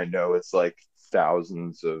altogether, and I know it's like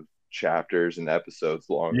thousands of chapters and episodes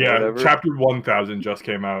long or Yeah, whatever. chapter 1000 just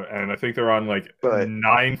came out, and I think they're on like But-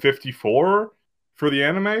 954 for the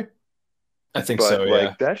anime. I think But so, yeah.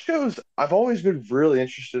 like that shows I've always been really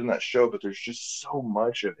interested in that show, but there's just so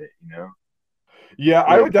much of it, you know? Yeah,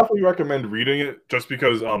 I Like- would definitely recommend reading it, just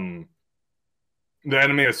because the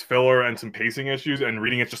anime has filler and some pacing issues, and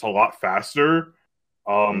reading it's just a lot faster.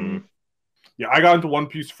 Yeah, I got into One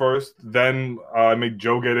Piece first, then I made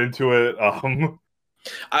Joe get into it.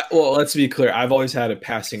 Well, let's be clear. I've always had a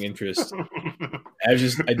passing interest. I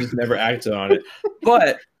just never acted on it.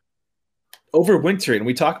 But over winter, and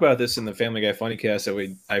we talk about this in the Family Guy Funnycast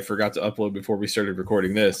that I forgot to upload before we started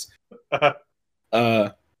recording this.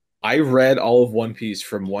 I read all of One Piece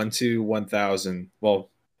from 1 to 1000. Well,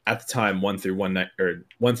 at the time, 1 through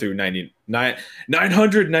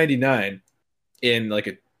 999 in like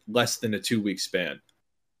a less than a 2-week span.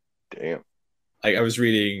 Damn. Like I was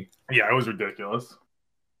reading Yeah, it was ridiculous.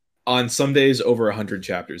 on some days over 100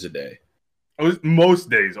 chapters a day. It was most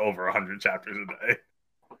days over 100 chapters a day.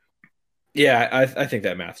 Yeah, I think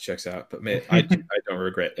that math checks out. But man, I don't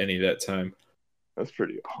regret any of that time. That's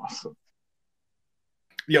pretty awesome.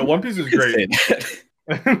 Yeah, One Piece is You could great. say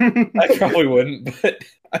that. I probably wouldn't, but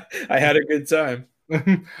I had a good time.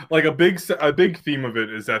 Like a big theme of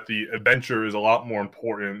it is that the adventure is a lot more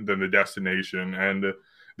important than the destination, and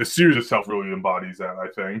the series itself really embodies that, I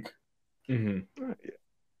think. Mm-hmm. Yeah.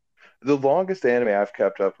 the longest anime I've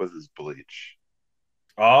kept up with is Bleach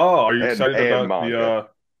Oh, are you and excited about manga.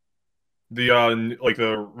 like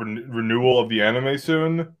the renewal of the anime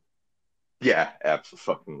soon? Yeah,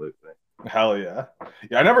 absolutely. Hell yeah.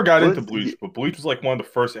 Yeah, I never got into What Bleach, but Bleach was like one of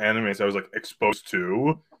the first animes I was like exposed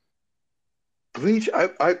to. Bleach?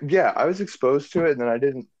 Yeah, I was exposed to it, and then I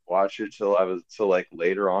didn't watch it till like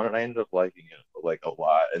later on, and I ended up liking it like a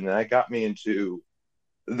lot, and then that got me into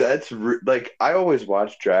like I always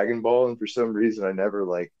watched Dragon Ball, and for some reason I never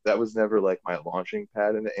like that was never like my launching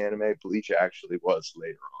pad into anime. Bleach actually was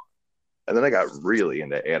later on, and then I got really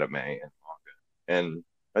into anime and manga, and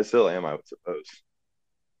I still am, I would suppose.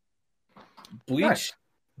 Bleach.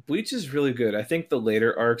 Bleach is really good. I think the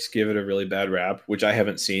later arcs give it a really bad rap, which I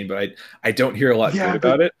haven't seen, but I don't hear a lot good Yeah,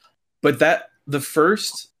 about it. But that the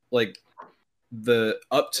first like the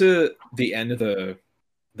up to the end of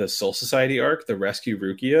the Soul Society arc, the Rescue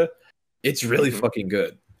Rukia, it's really Mhm. fucking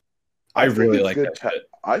good. I I think really it's like good. that shit.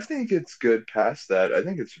 I think it's good past that. I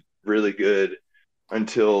think it's really good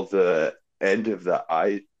until the end of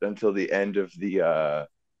until the end of the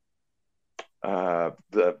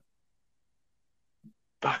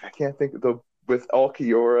fuck, I can't think of the with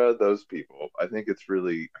Alkiora, those people. I think it's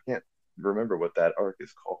really I can't remember what that arc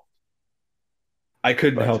is called. I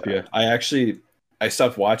couldn't But help you. I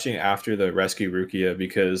stopped watching after the Rescue Rukia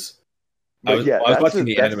because yeah, I was watching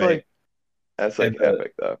the anime that's and like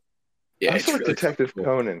epic though. I yeah, also it's like really fucking Detective cool.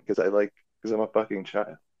 Conan because I'm a fucking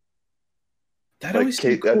child. That Like always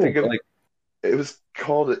seemed Kate, I cool. think But of like, it was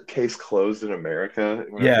called Case Closed in America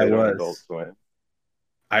when I yeah, it played on Adult was. Swim.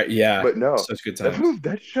 Yeah, But no, such good times.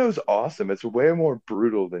 that show's awesome. It's way more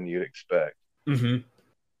brutal than you'd expect. Hmm.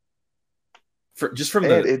 Just from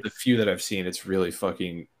And the few that I've seen, it's really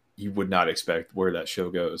fucking. You would not expect where that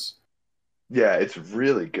show goes. yeah, it's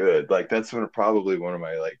really good. Like that's probably one of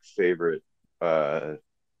my like favorite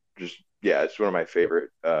just yeah, it's one of my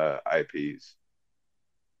favorite IPs.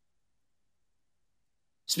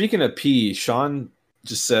 Speaking of pee, Sean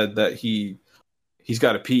just said that he's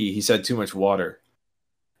got to pee. He's had too much water.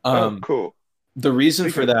 Oh, Um, cool. the reason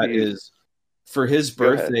Speaking for of that peas, is for his go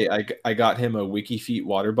ahead. birthday, I got him a WikiFeet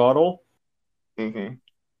water bottle, Hmm.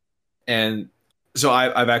 and so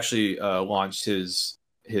I've actually launched his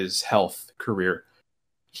health career.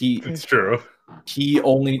 He It's true.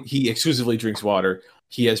 he exclusively drinks water.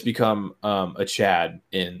 He has become a Chad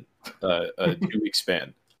in a 2 week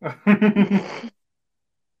span.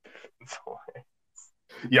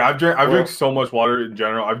 Yeah, I've drank Well, so much water in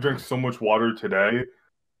general. I've drank so much water today.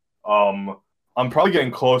 I'm probably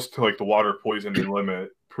getting close to like the water poisoning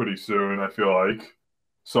limit pretty soon, I feel like.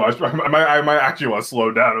 So I might actually want to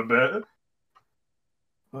slow down a bit.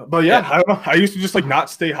 But yeah, Yeah, I don't know. I used to just like not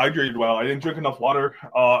stay hydrated well. I didn't drink enough water.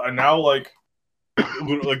 And now like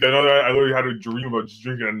like I literally had a dream about just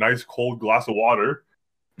drinking a nice cold glass of water.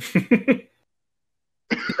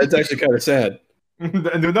 that's actually kind of sad. And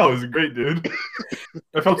no, it was great, dude.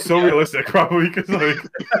 I felt so Yeah. realistic probably because like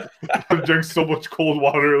I've drank so much cold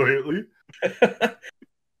water lately.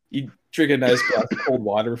 You drink a nice glass of cold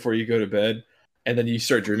water before you go to bed, and then you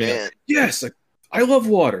start dreaming. man, Yes, like, I love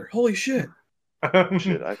water. Holy shit!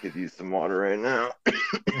 shit, I could use some water right now.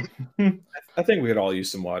 I think we could all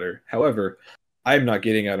use some water. However, I'm not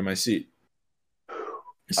getting out of my seat.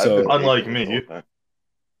 I've been So Unlike pacing this me. whole time.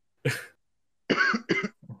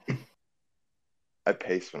 I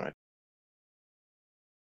pace when I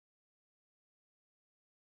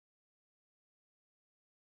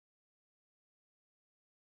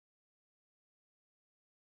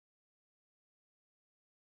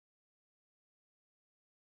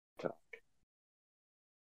talk.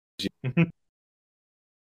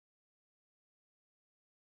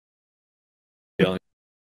 yelling.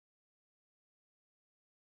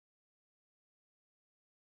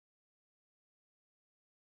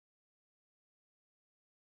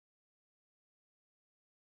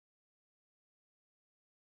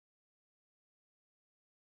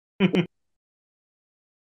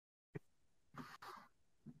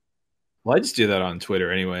 Well, I just do that on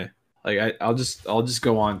Twitter anyway. Like I'll just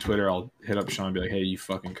go on Twitter. I'll hit up Sean and be like, "Hey, you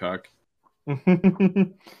fucking cuck."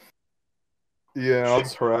 Yeah, I'll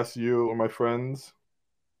just harass you or my friends.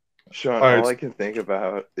 Sean, All all right, I can think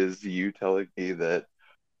about is you telling me that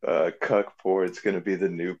Cuck Port's going to be the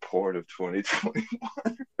new port of 2020.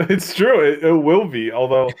 it's true. It will be.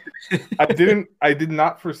 Although I did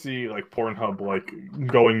not foresee like Pornhub like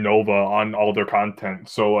going Nova on all their content.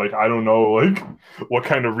 So like I don't know like what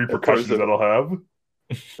kind of That throws repercussions that'll have.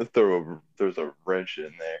 there's a wrench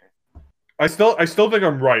in there. I still think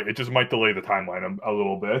I'm right. It just might delay the timeline a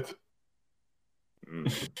little bit.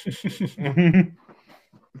 Mm.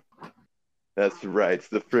 That's right. It's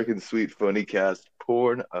the Freakin' Sweet Funnycast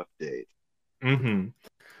porn update. Mm-hmm.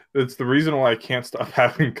 It's the reason why I can't stop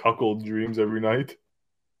having cuckold dreams every night.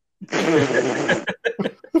 Hey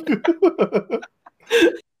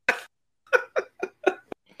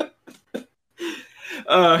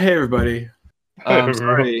everybody. Sorry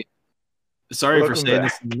for Welcome saying back.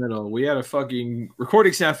 this in the middle. We had a fucking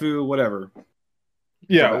recording snafu, whatever.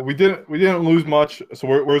 Yeah, we didn't lose much, so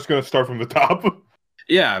we're just gonna start from the top.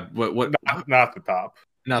 Yeah, what Not the top.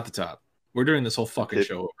 not the top. We're doing this whole fucking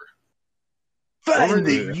show over.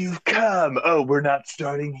 Finally, Over. you've come. Oh, we're not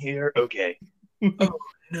starting here? Okay. No.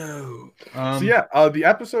 So yeah, the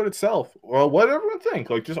episode itself. Well, what did everyone think?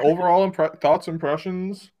 Like, just overall thoughts,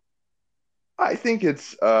 impressions. I think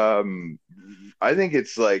it's like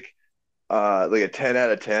a 10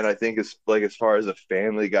 out of 10. I think it's like, as far as a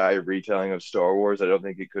Family Guy retelling of Star Wars, I don't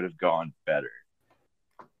think it could have gone better.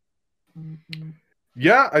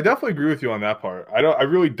 Yeah, I definitely agree with you on that part. I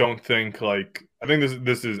really don't think, like, I think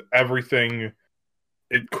this is everything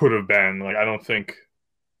it could have been. Like, I don't think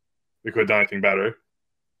they could have done anything better.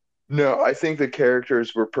 No, I think the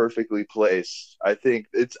characters were perfectly placed. I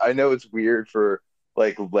know it's weird for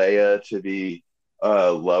like Leia to be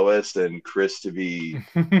Lois and Chris to be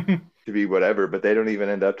whatever, but they don't even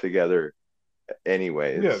end up together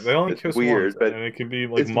anyways. Yeah, they only It's kiss weird, once, but and it can be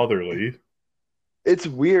like it's motherly. it's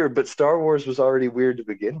weird, but Star Wars was already weird to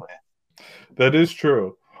begin with. That is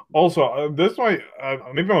true. Also, this might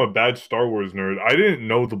maybe I'm a bad Star Wars nerd. I didn't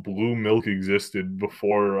know the blue milk existed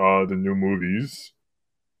before the new movies.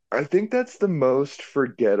 I think that's the most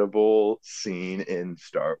forgettable scene in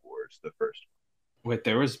Star Wars, the first Wait,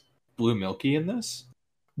 there was Blue Milky in this?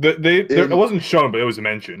 It wasn't shown, but it was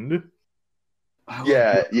mentioned. one.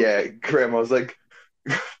 Yeah. Grandma was like,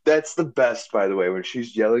 that's the best, by the way, when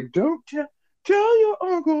she's yelling, "Don't tell your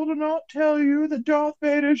uncle to not tell you that Darth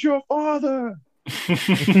Vader's your father."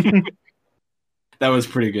 That was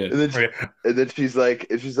pretty good. And then she's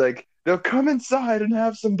like, "Now come inside and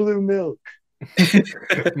have some blue milk."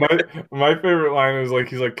 My favorite line is like,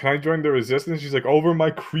 he's like, "Can I join the resistance?" She's like, "Over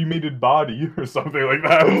my cremated body," or something like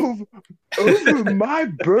that. Over my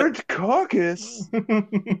burnt carcass.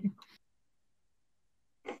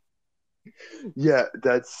 Yeah,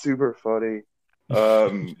 that's super funny.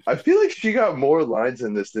 I feel like she got more lines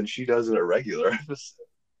in this than she does in a regular episode.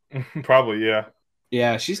 Probably, yeah.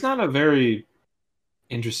 Yeah, she's not a very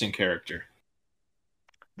interesting character.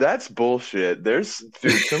 That's bullshit.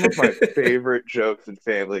 Some of my favorite jokes in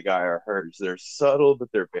Family Guy are hers. They're subtle,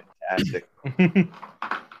 but they're fantastic.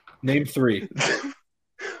 Name 3.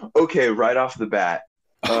 Okay, right off the bat.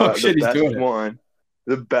 Oh shit, he's doing it.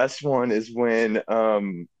 The best one is when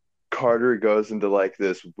Carter goes into like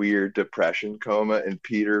this weird depression coma, and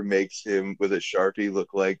Peter makes him with a Sharpie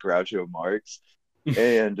look like Groucho Marx.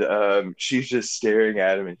 And she's just staring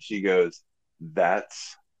at him, and she goes,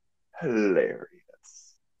 "That's hilarious."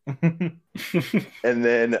 And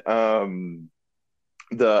then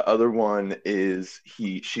the other one is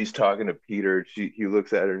she's talking to Peter. He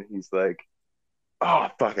looks at her and he's like, "Oh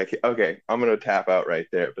fuck, I can't. Okay, I'm gonna tap out right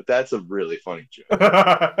there." But that's a really funny joke.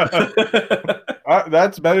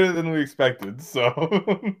 That's better than we expected.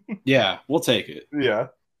 So Yeah, we'll take it. Yeah.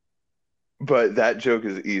 But that joke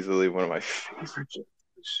is easily one of my favorite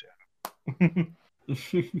jokes of the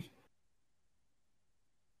show.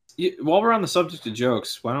 While we're on the subject of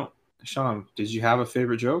jokes, why don't Sean? Did you have a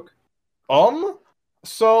favorite joke?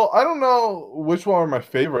 So I don't know which one are my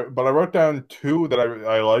favorite, but I wrote down 2 that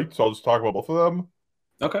I liked, so I'll just talk about both of them.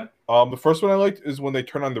 Okay. The first one I liked is when they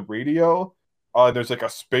turn on the radio. There's like a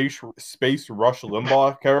space Rush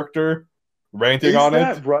Limbaugh character ranting on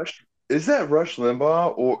it. Is that Rush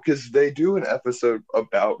Limbaugh, or because they do an episode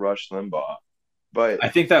about Rush Limbaugh? But I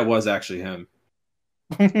think that was actually him.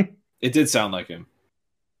 It did sound like him.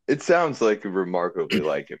 it sounds like remarkably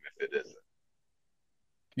like him if it isn't.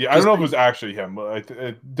 Yeah, I don't know if it was actually him, but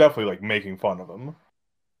it definitely like making fun of him.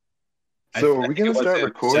 So are we gonna start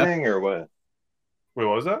recording or what? Wait,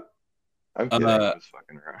 what was that? I'm kidding. I was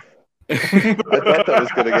fucking around. I thought that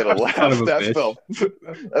was gonna get a laugh.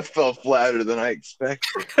 That fell flatter than I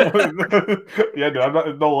expected. Yeah, dude, I'm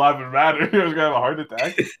not, no laughing matter. I was gonna have a heart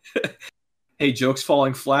attack. Hey, jokes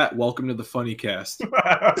falling flat. Welcome to the Funnycast.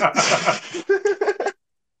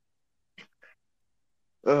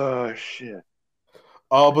 Oh shit.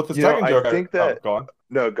 Oh, but the second joke, I think that. go on.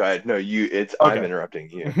 No, go ahead. No, you. It's Okay. I'm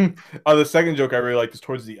interrupting you. The second joke I really liked is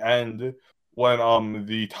towards the end when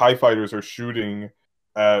the TIE fighters are shooting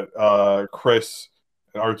at Chris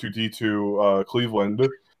and R2-D2 Cleveland,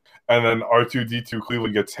 and then R2-D2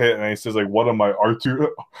 Cleveland gets hit, and he says like, "What am I,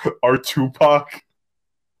 R2 Pac?"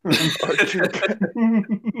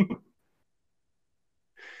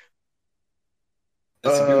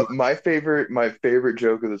 That's a good one. My favorite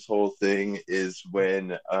joke of this whole thing is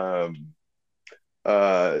when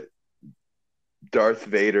uh Darth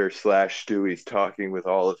Vader slash Stewie's talking with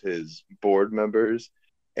all of his board members,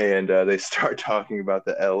 and they start talking about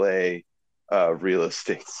the LA real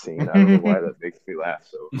estate scene. I don't know why that makes me laugh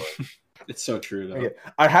so hard. It's so true though. Yeah,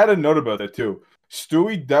 I had a note about that too.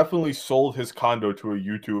 Stewie definitely sold his condo to a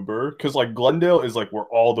YouTuber because like Glendale is like where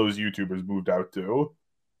all those YouTubers moved out to.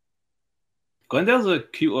 Glendale's a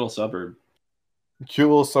cute little suburb. Cute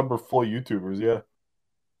little suburb full of YouTubers, yeah.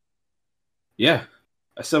 Yeah,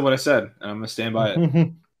 I said what I said, and I'm gonna stand by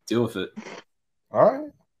it. Deal with it, All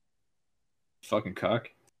right. fucking cock.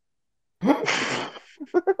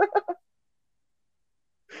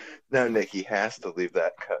 Now Nikki has to leave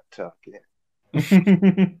that cut talk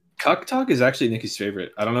in. Cuck talk is actually Nikki's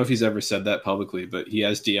favorite. I don't know if he's ever said that publicly, but he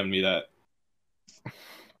has DM'd me that.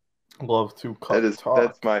 Love to cut That's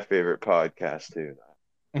talk. my favorite podcast too.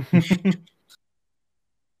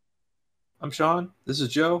 I'm Sean. This is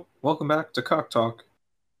Joe. Welcome back to Cock Talk.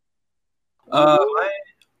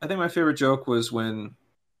 I think my favorite joke was when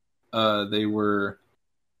they were.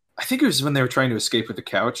 I think it was when they were trying to escape with the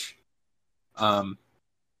couch.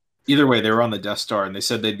 Either way, they were on the Death Star, and they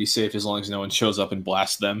said they'd be safe as long as no one shows up and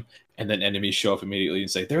blasts them. And then enemies show up immediately and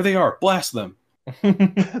say, "There they are! Blast them!"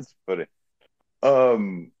 That's funny.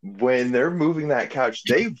 When they're moving that couch,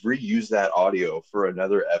 they reuse that audio for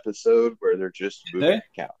another episode where they're just moving They?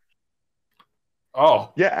 the couch.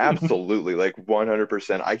 Oh. Yeah, absolutely, like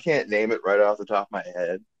 100%. I can't name it right off the top of my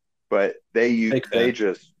head, but they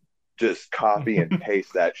just copy and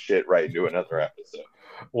paste that shit right into another episode.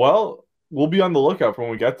 Well, we'll be on the lookout for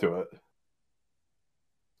when we get to it.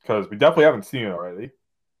 Because we definitely haven't seen it already.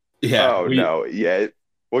 Yeah. Oh no, yeah.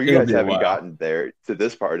 Well, you It'll guys be a haven't while. gotten there to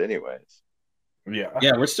this part, anyways. Yeah.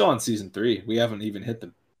 Yeah, we're still on season 3. We haven't even hit the.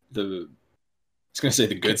 I was gonna say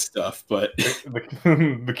the good stuff, but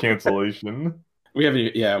the cancellation. we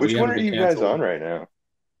haven't. Yeah, Which we one haven't are been you guys canceled. on right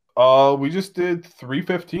now? We just did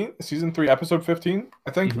 315, season 3, episode 15.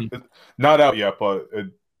 I think Mhm. It's not out yet, but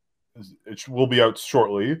it will be out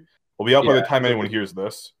shortly. We'll be out by the Yeah, time anyone hears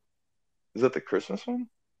this. Is that the Christmas one?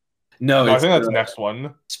 No, No, I it's think that's the next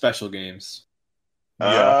one. special games.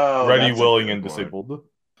 Yeah, Oh, ready, that's a willing, good and one. disabled.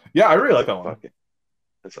 Yeah, I really like that one.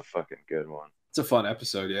 That's a fucking good one. It's a fun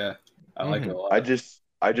episode. Yeah, I like it a lot. I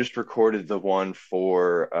just recorded the one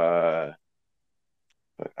for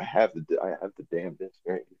I have the damn disc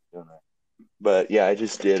right here, don't I? But yeah, I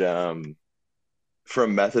just did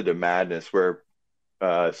from Method to Madness where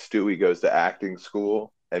Stewie goes to acting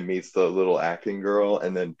school and meets the little acting girl,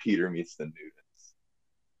 and then Peter meets the nudist.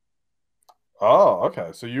 Oh,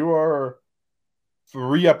 okay. So you are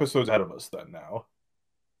 3 episodes ahead of us then now.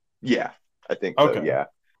 Yeah, I think so. Okay. Yeah.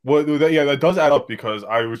 Well, that does add up because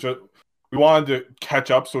we wanted to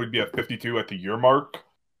catch up so we'd be at 52 at the year mark,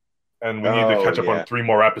 and we need to catch up on 3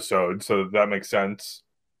 more episodes, so that makes sense.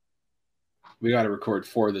 We got to record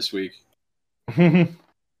 4 this week. Yeah.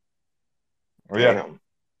 Damn.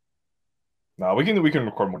 No, we can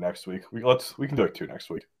record more next week. We can do like 2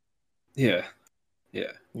 next week. Yeah.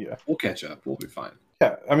 We'll catch up. We'll be fine.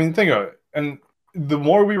 Yeah, I mean, think of it. And the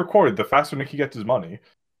more we record, the faster Nicky gets his money.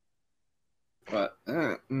 But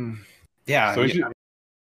yeah, So I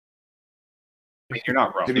mean, you're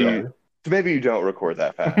not wrong. So maybe you don't record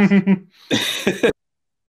that fast.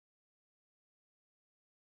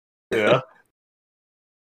 Yeah.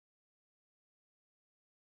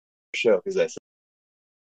 Show because I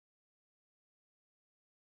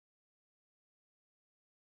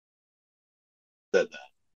said that.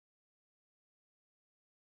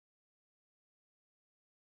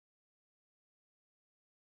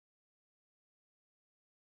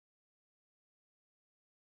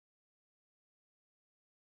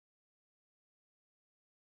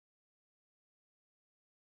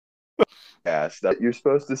 That you're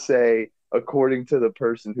supposed to say according to the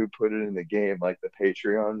person who put it in the game, like the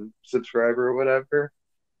Patreon subscriber or whatever.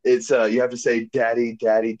 It's you have to say daddy,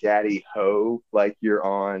 daddy, daddy ho, like you're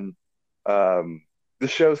on the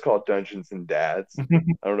show's called Dungeons and Dads. I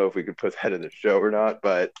don't know if we could put that in the show or not,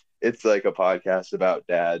 but it's like a podcast about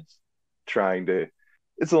dads trying to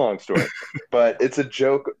it's a long story, but it's a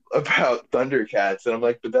joke about Thundercats, and I'm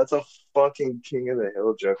like, but that's a fucking King of the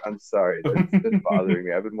Hill joke. I'm sorry, that's been bothering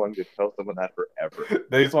me. I've been wanting to tell someone that forever.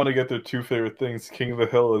 They just want to get their 2 favorite things, King of the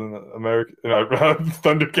Hill and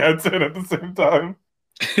Thundercats in at the same time.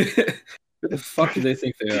 Who the fuck do they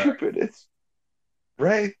think they are? Stupidest.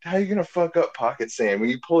 Right? How are you gonna fuck up Pocket Sand?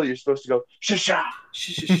 When you pull it, you're supposed to go sha.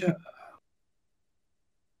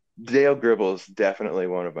 Dale Gribble is definitely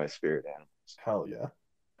one of my spirit animals. Hell yeah.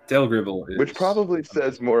 Dale Gribble is... Which probably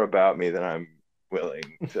says more about me than I'm willing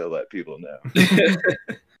to let people know.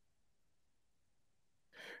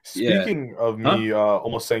 Speaking of me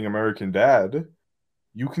almost saying American Dad,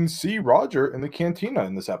 you can see Roger in the cantina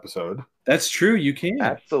in this episode. That's true. You can.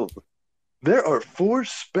 Absolutely. There are 4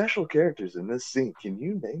 special characters in this scene. Can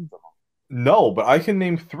you name them all? No, but I can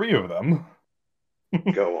name 3 of them.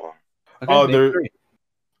 Go on. Okay, there- name three.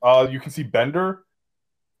 You can see Bender,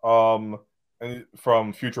 and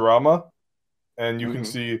from Futurama, and you can Mhm.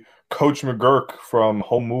 see Coach McGurk from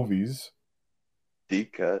Home Movies.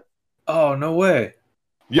 Deep cut. Oh, no way.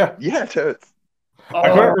 Yeah, Yeah, totes.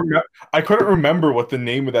 I couldn't remember what the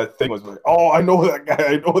name of that thing was. Like, oh, I know that guy.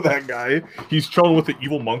 I know that guy. He's chilling with the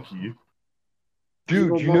evil monkey. Dude,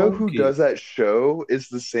 Evil you know who monkey. does that show? Is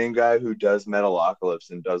the same guy who does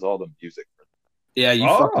Metalocalypse and does all the music. Yeah, you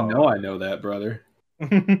Oh. fucking know I know that, brother.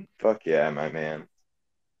 Fuck yeah, my man.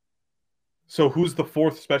 So who's the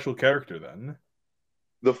 4th special character then?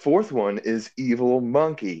 The 4th one is Evil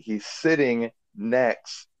Monkey. He's sitting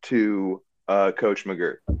next to Coach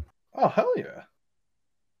McGurk. Oh, hell yeah.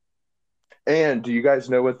 And do you guys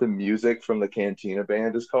know what the music from the Cantina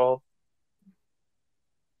Band is called?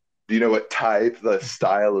 Do you know what type, the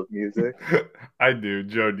style of music? I do.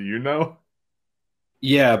 Joe, do you know?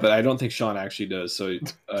 Yeah, but I don't think Sean actually does. So you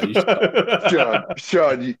should.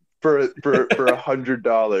 Sean, for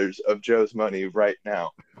 $100 of Joe's money right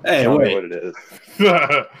now, Hey, tell me wait. what it is.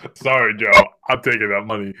 Sorry, Joe. I'm taking that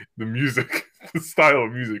money. The music, the style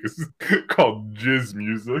of music is called jizz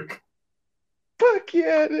music. Fuck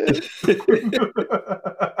yeah, it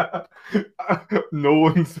is. No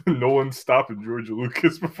one's stopping George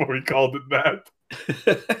Lucas before he called it that.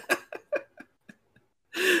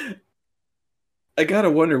 I gotta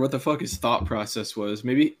wonder what the fuck his thought process was.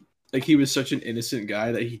 Maybe like he was such an innocent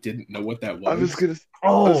guy that he didn't know what that was. I was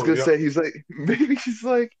gonna yeah. say he's like maybe he's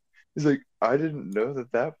like I didn't know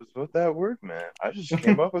that was what that word meant. I just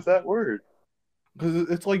came up with that word. Because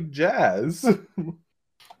it's like jazz. It's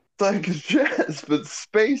like jazz, but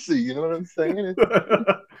spacey. You know what I'm saying?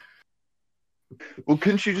 Well,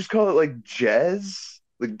 couldn't you just call it like Jez?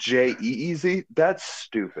 Like Jeez? That's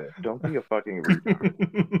stupid. Don't be a fucking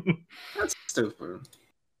retard. That's stupid.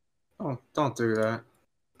 Oh, don't do that.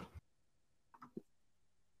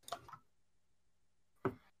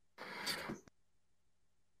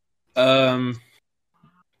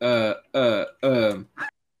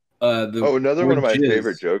 Another one of my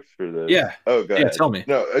favorite jokes for this. Yeah. Oh, go ahead. Tell me.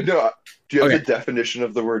 No. Do you have Okay. the definition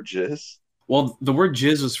of the word jizz? Well, the word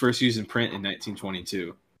jizz was first used in print in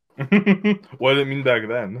 1922. What did it mean back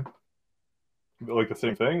then? Like the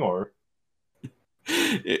same thing, or?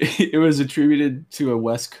 It was attributed to a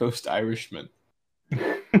West Coast Irishman.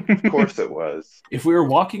 Of course it was. If we are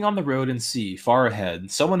walking on the road and see, far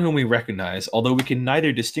ahead, someone whom we recognize, although we can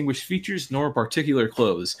neither distinguish features nor particular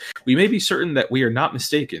clothes, we may be certain that we are not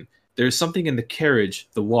mistaken. There is something in the carriage,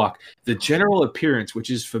 the walk, the general appearance which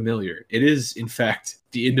is familiar. It is, in fact,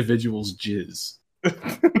 the individual's jizz. Does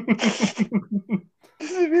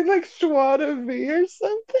it mean like Schwa V or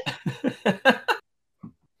something?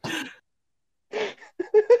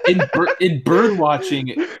 In bird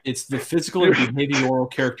watching, it's the physical and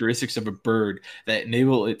behavioral characteristics of a bird that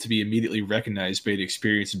enable it to be immediately recognized by an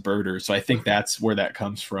experienced birder. So I think that's where that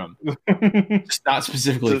comes from. It's not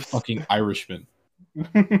specifically fucking Irishman.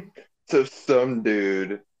 So some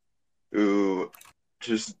dude who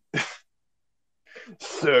just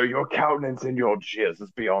Sir, your countenance and your jizz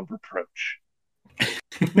is beyond reproach.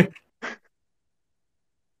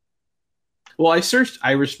 Well, I searched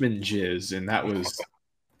Irishman jizz, and that was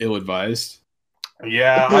ill-advised.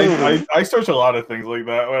 Yeah, I search a lot of things like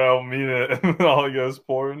that when I don't mean it, and all I get is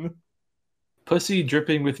porn. Pussy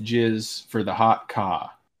dripping with jizz for the hot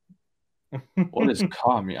ka. What does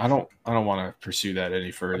ka mean? I don't want to pursue that any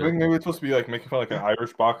I further. think maybe it's supposed to be like making fun of like an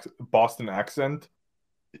Irish Boston accent.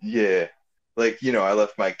 Yeah. Like, I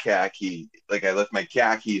left my khakis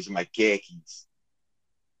and my khakis.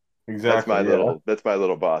 Exactly. That's my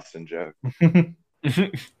little Boston joke.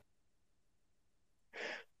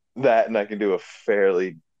 That, and I can do a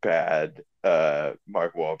fairly bad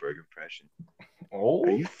Mark Wahlberg impression. Oh,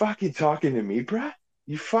 Are you fucking talking to me, bruh?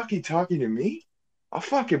 You fucking talking to me? I'll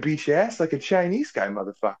fucking beat your ass like a Chinese guy,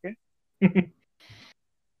 motherfucker.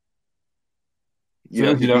 You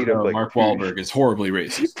don't know, like Mark Wahlberg is horribly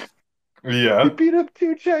racist. yeah. He beat up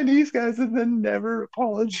 2 Chinese guys and then never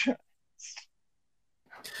apologized.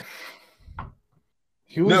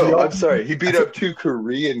 No, I'm sorry. He beat up 2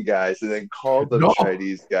 Korean guys and then called them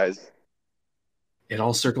Chinese guys. It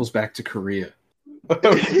all circles back to Korea.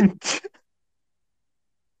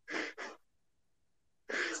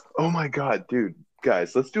 Oh my god, dude.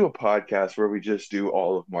 Guys, let's do a podcast where we just do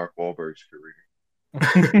all of Mark Wahlberg's career.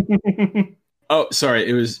 Oh, sorry.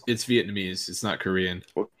 It's Vietnamese. It's not Korean.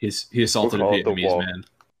 He assaulted a call it the Vietnamese wall. man.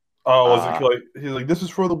 Oh, was it like he's like, this is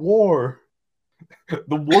for the war.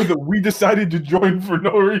 The war that we decided to join for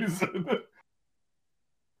no reason.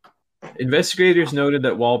 Investigators noted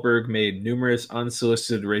that Wahlberg made numerous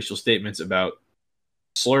unsolicited racial statements about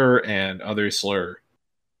slur and other slur.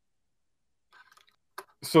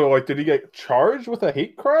 So, like, did he get charged with a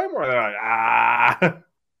hate crime, or they're like,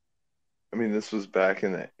 I mean, this was back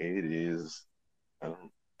in the 80s.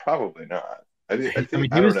 Probably not. I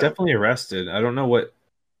He was definitely arrested. I don't know what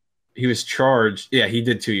he was charged. Yeah, he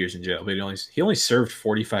did 2 years in jail, but he only served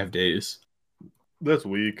 45 days. That's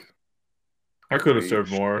weak. I could have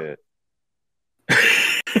served more.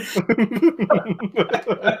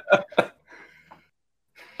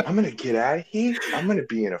 I'm gonna get out of here. I'm gonna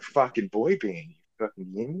be in a fucking boy band. You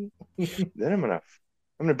fucking hear me? Then I'm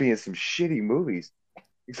gonna be in some shitty movies.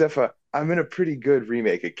 Except for I'm in a pretty good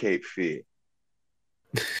remake of Cape Fear.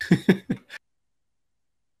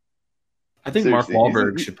 I think Seriously, Mark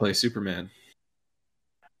Wahlberg should play Superman.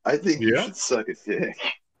 I think you should suck a dick.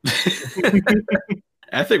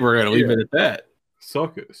 I think we're gonna leave it at that.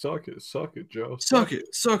 Suck it, Joe. Suck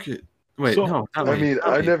it. Wait, no. I mean,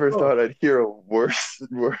 I never thought I'd hear a worse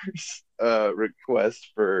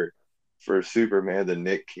request for Superman than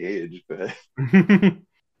Nick Cage, but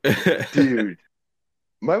dude,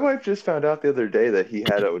 my wife just found out the other day that he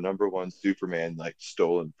had a #1 Superman like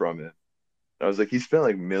stolen from him. I was like, he spent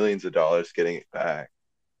like millions of dollars getting it back.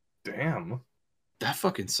 Damn, that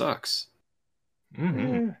fucking sucks.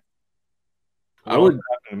 Mm-hmm. Yeah. I would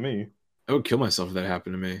happen to me. I would kill myself if that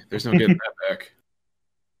happened to me. There's no getting that back.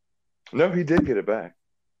 No, he did get it back.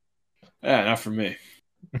 Yeah, not for me.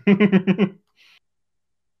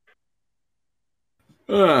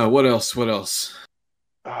 What else?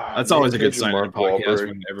 That's always a good sign of the podcast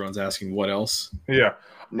when everyone's asking what else. Yeah.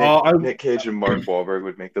 Nick Cage and Mark Wahlberg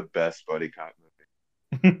would make the best buddy cop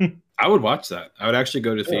movie. I would watch that. I would actually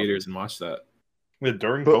go to theaters and watch that. Yeah,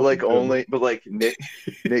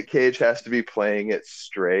 Nick Cage has to be playing it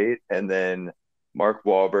straight, and then Mark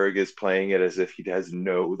Wahlberg is playing it as if he has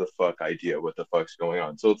no the fuck idea what the fuck's going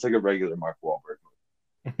on. So it's like a regular Mark Wahlberg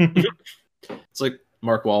movie. It's like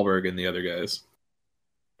Mark Wahlberg and the other guys.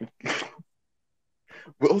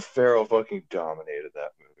 Will Ferrell fucking dominated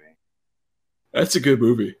that movie. That's a good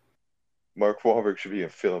movie. Mark Wahlberg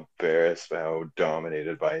should feel embarrassed by how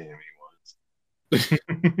dominated by him he was.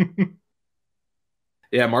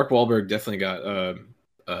 Yeah, Mark Wahlberg definitely got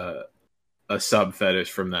a sub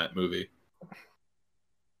fetish from that movie.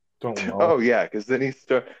 Don't know. Oh yeah, because then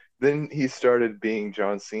he started being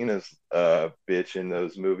John Cena's bitch in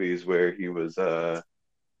those movies where he was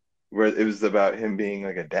where it was about him being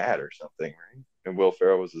like a dad or something, right? And Will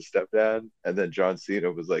Ferrell was his stepdad, and then John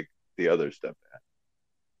Cena was like the other stepdad.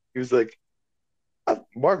 He was like,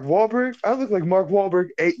 Mark Wahlberg? I look like Mark Wahlberg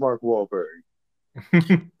ate Mark Wahlberg.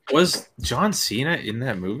 Was John Cena in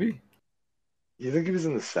that movie? You think he was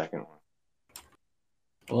in the second one?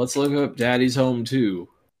 Well, let's look up Daddy's Home 2.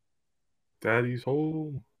 Daddy's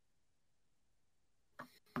Home.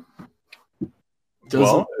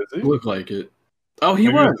 Doesn't look like it. Oh, he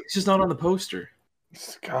was. He's just not on the poster.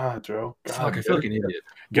 God, Joe. Fuck, I feel like an idiot.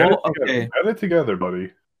 Get it together,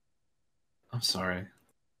 buddy. I'm sorry.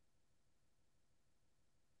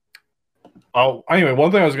 Oh, anyway,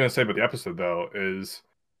 one thing I was going to say about the episode, though, is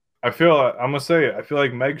I feel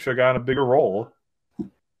like Meg should have gotten a bigger role.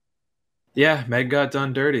 Yeah, Meg got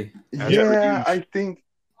done dirty. Yeah, I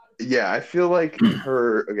feel like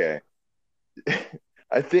her. Okay,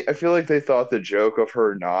 I feel like they thought the joke of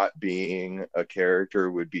her not being a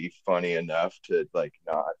character would be funny enough to like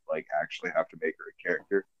not like actually have to make her a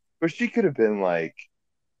character, but she could have been like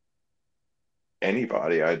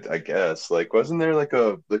anybody, I guess. Like, wasn't there like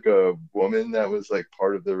a woman that was like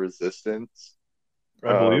part of the resistance?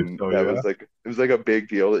 I believe so. That was like, it was like a big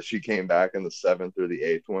deal that she came back in the 7th or the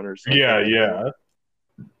 8th one or something. Yeah.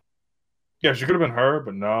 She could have been her,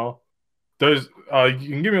 but no. Does you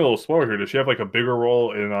can give me a little spoiler here? Does she have like a bigger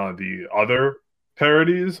role in the other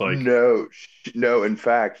parodies? Like, no. In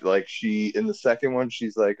fact, like in the second one,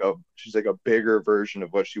 she's like a bigger version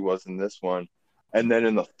of what she was in this one, and then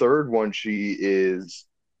in the third one, she is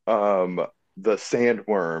the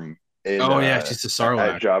sandworm. She's the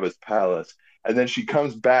Sarlacc at Jabba's palace. And then she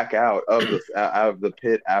comes back out of the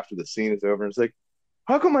pit after the scene is over, and it's like,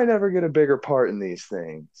 how come I never get a bigger part in these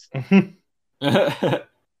things?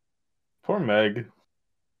 Poor Meg.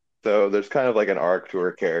 So there's kind of like an arc to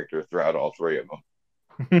her character throughout all three of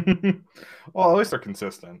them. Well, at least they're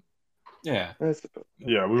consistent. Yeah.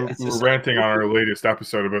 Yeah, we were ranting on our latest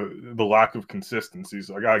episode about the lack of consistency,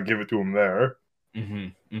 so I gotta give it to them there.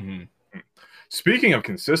 Mm-hmm. Mm-hmm. Speaking of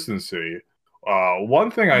consistency,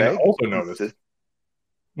 one thing I Meg, also noticed.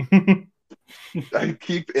 I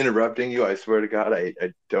keep interrupting you. I swear to God, I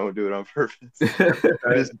don't do it on purpose.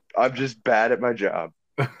 I'm just bad at my job.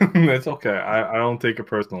 It's okay. I don't take it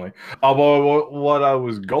personally. But what I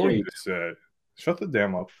was going Okay. to say, shut the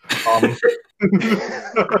damn up.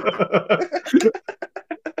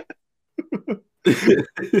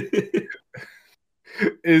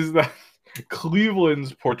 Is that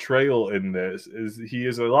Cleveland's portrayal in this is he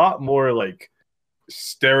is a lot more like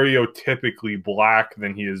stereotypically black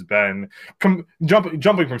than he has been.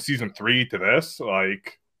 Jumping from season 3 to this,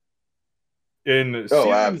 like in Oh,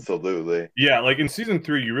 season, absolutely. yeah, like in season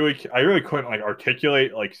 3, I really couldn't like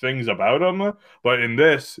articulate like things about him, but in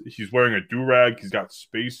this, he's wearing a do-rag, he's got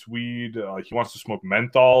space weed, he wants to smoke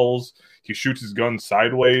menthols, he shoots his gun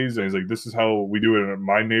sideways, and he's like, "This is how we do it in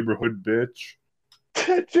my neighborhood, bitch."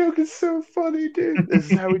 That joke is so funny, dude. This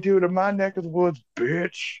is how we do it in my neck of the woods,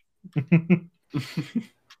 bitch.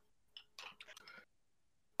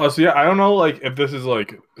 So yeah, I don't know like if this is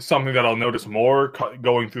like something that I'll notice more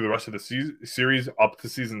going through the rest of the series up to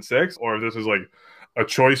season 6, or if this is like a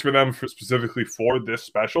choice for them specifically for this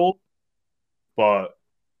special. But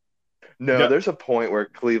No, yeah, there's a point where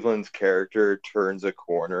Cleveland's character turns a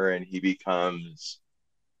corner and he becomes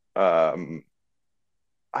um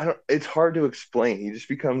I don't it's hard to explain. He just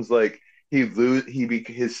becomes like he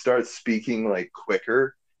starts speaking like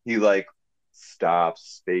quicker. He like stops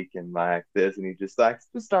speaking like this and he just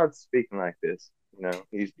starts speaking like this. You know,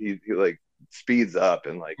 he like speeds up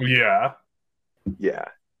and like yeah. yeah.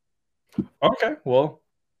 Okay, well,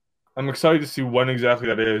 I'm excited to see when exactly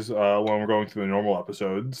that is when we're going through the normal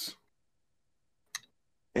episodes.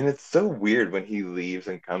 And it's so weird when he leaves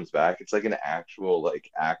and comes back. It's like an actual like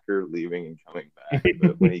actor leaving and coming back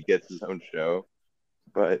when he gets his own show.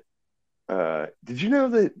 But did you know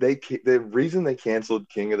that the reason they canceled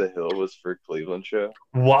King of the Hill was for Cleveland show?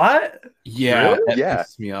 What? Yeah, Really? that Yeah.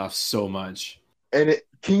 pisses me off so much. And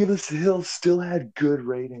King of the Hill still had good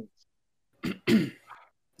ratings.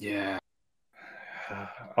 Yeah.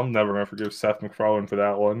 I'm never gonna forgive Seth MacFarlane for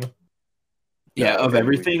that one. Yeah, No, of maybe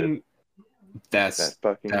we everything, that's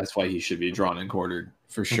fucking why he should be drawn and quartered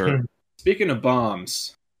for sure. Speaking of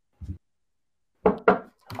bombs,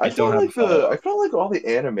 I don't felt have like a follow-up. I felt like all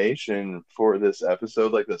the animation for this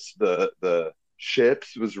episode, like the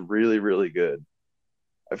ships, was really really good.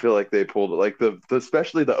 I feel like they pulled it, like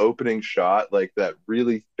especially the opening shot, like that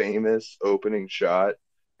really famous opening shot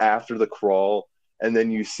after the crawl, and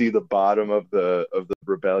then you see the bottom of the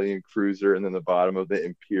Rebellion cruiser, and then the bottom of the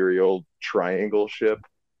Imperial triangle ship.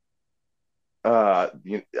 I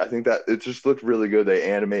think that it just looked really good.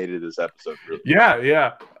 They animated this episode really well.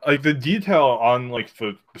 Yeah. Like the detail on like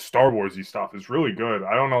the Star Warsy stuff is really good.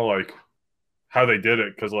 I don't know like how they did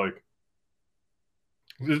it because like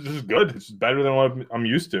this is good. It's better than what I'm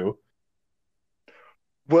used to.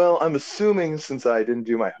 Well, I'm assuming since I didn't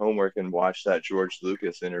do my homework and watch that George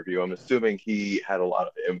Lucas interview, I'm assuming he had a lot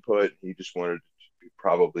of input. He just wanted to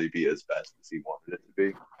probably be as best as he wanted it to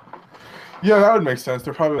be. Yeah, that would make sense.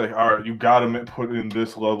 They're probably like, all right, you got to put in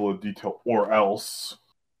this level of detail or else.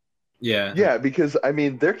 Yeah. Because I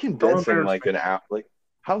mean they're condensing like an hour. Like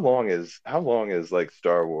how long is like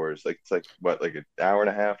Star Wars? Like it's like what, like an hour and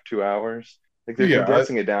a half, 2 hours? Like they're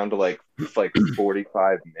condensing it down to like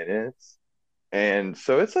 45 minutes. And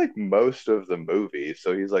so it's like most of the movie.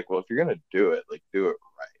 So he's like, well, if you're gonna do it, like do it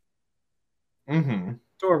right. Mm-hmm.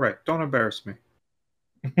 Do it right. Don't embarrass me.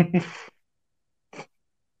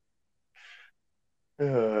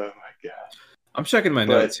 Oh my god. I'm checking my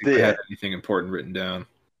notes if I had anything important written down.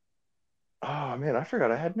 Oh man, I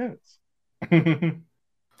forgot I had notes.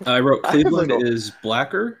 I wrote Cleveland is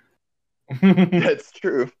blacker. That's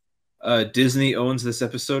true. Disney owns this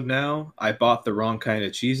episode now. I bought the wrong kind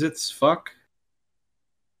of Cheez-Its. Fuck.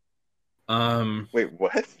 Wait,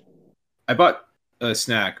 what? I bought a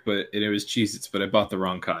snack, but it was Cheez-Its, but I bought the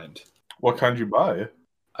wrong kind. What kind you buy?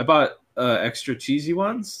 I bought extra cheesy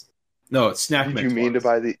ones. No, it's snack mix. Did you mean ones. to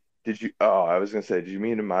buy the? Did you? Oh, I was gonna say, did you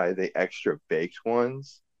mean to buy the extra baked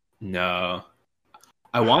ones? No,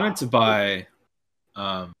 I wanted to buy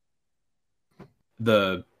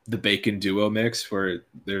the bacon duo mix where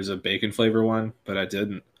there's a bacon flavor one, but I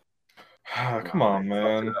didn't. Come on,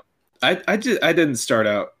 man. I didn't start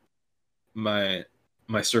out my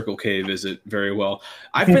Circle K visit very well.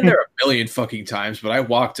 I've been there a million fucking times, but I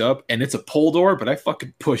walked up and it's a pull door, but I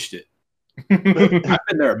fucking pushed it. I've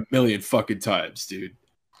been there a million fucking times, dude.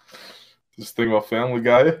 Just think about Family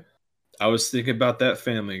Guy. I was thinking about that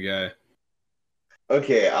Family Guy.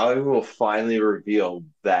 Okay, I will finally reveal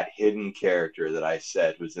that hidden character that I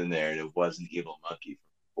said was in there, and it wasn't Evil Monkey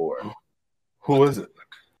from before. Who is it?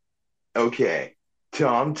 Okay,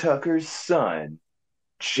 Tom Tucker's son,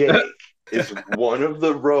 Jake, is one of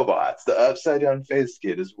the robots. The upside down face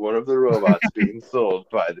kid is one of the robots being sold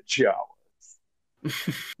by the Jawas.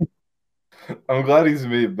 I'm glad he's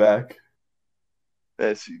made back.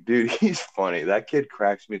 Dude, he's funny. That kid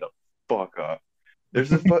cracks me the fuck up.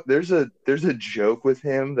 There's a joke with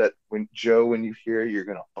him that when you hear it, you're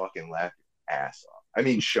gonna fucking laugh your ass off. I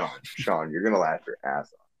mean, Sean, you're gonna laugh your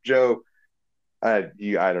ass off. Joe, I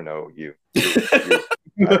don't know you.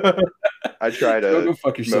 I try Go to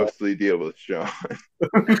fuck yourself. mostly deal with Sean.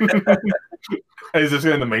 Is this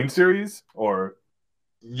in the main series or?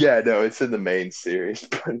 Yeah, no, it's in the main series,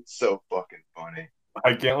 but it's so fucking funny.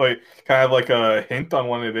 I can't wait. Can I have like a hint on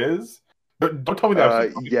what it is? Don't tell me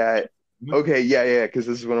that. Yeah. Okay, yeah, because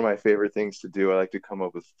this is one of my favorite things to do. I like to come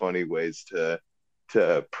up with funny ways to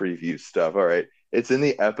preview stuff. All right. It's in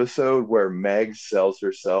the episode where Meg sells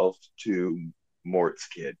herself to Mort's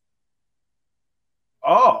kid.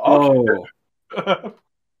 Oh, okay.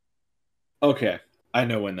 Okay, I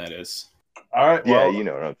know when that is. All right. Yeah, Well, you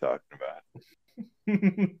know what I'm talking about.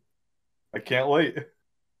 I can't wait.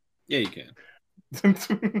 Yeah, you can.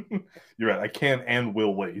 You're right. I can and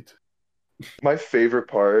will wait. My favorite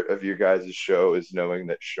part of your guys' show is knowing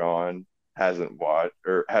that Sean hasn't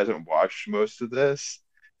watched most of this.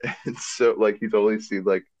 And so like he's only seen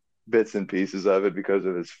like bits and pieces of it because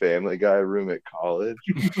of his Family Guy room at college.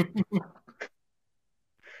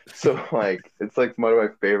 So like it's like one of my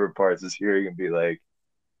favorite parts is hearing him be like,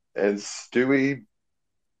 and Stewie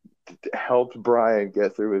helped Brian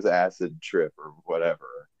get through his acid trip or whatever.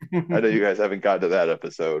 I know you guys haven't gotten to that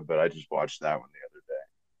episode, but I just watched that one the other day.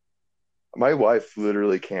 My wife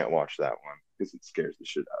literally can't watch that one because it scares the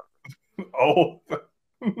shit out of her. Oh.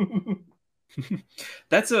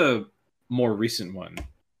 That's a more recent one,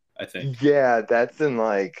 I think. Yeah, that's in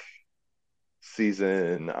like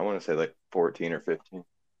season, I want to say like 14 or 15.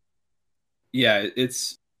 Yeah,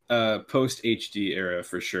 it's post HD era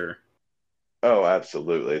for sure. Oh,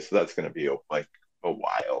 absolutely. So that's going to be like a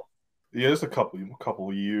while. Yeah, just a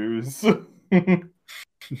couple years.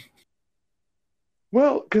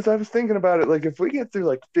 Well, because I was thinking about it, like if we get through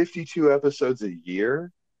like 52 episodes a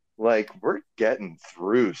year, like we're getting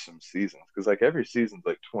through some seasons because like every season's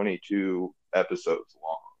like 22 episodes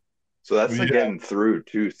long. So that's like Yeah. getting through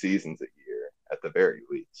 2 seasons a year at the very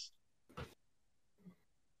least.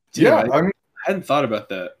 Damn, Yeah, I hadn't thought about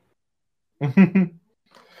that.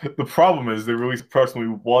 The problem is they release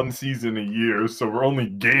approximately one season a year, so we're only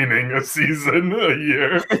gaining a season a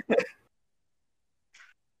year.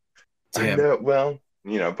 I Damn. know, well,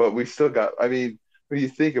 but we still got, I mean, when you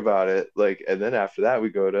think about it, like, and then after that we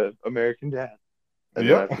go to American Dad. And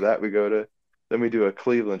Yep. then after that then we do a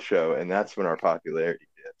Cleveland show, and that's when our popularity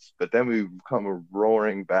dips. But then we come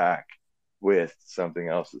roaring back with something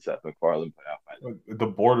else that Seth MacFarlane put out by the The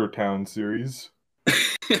Border Town series.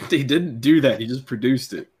 He didn't do that. He just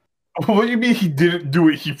produced it. What do you mean he didn't do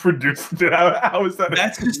it? He produced it. How is that?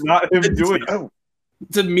 That's just not him doing it. Oh,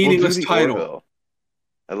 It's a meaningless we'll do the title. Orville.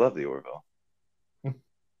 I love the Orville.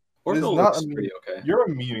 Orville not looks a- pretty okay. You're a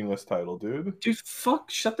meaningless title, dude. Dude,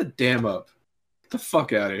 shut the damn up. Get the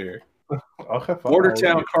fuck out of here. Okay, fine. Border I'll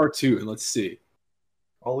Town leave. cartoon. Let's see.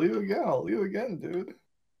 I'll leave again. I'll leave again, dude.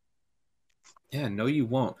 Yeah, no, you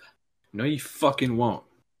won't. No, you fucking won't.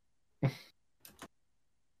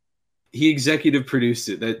 He executive produced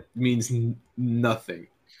it. That means nothing.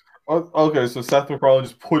 Okay, so Seth MacFarlane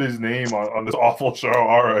just put his name on this awful show.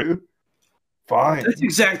 All right, fine. That's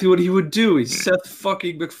exactly what he would do. He's Seth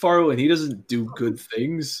fucking MacFarlane. He doesn't do good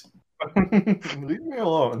things. Leave me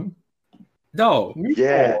alone. No. Leave me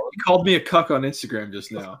Yeah. He called me a cuck on Instagram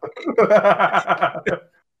just now. alone.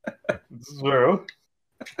 This is true.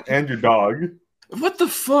 And your dog. What the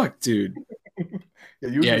fuck, dude?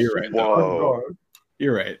 Yeah, You're right. Whoa.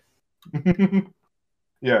 You're right.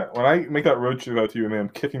 Yeah, when I make that road trip out to you, man, I'm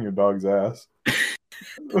kicking your dog's ass.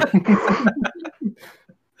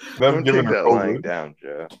 Don't take that lying down,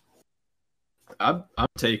 Joe. I'm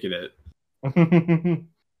taking it.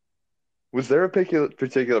 Was there a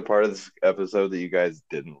particular part of this episode that you guys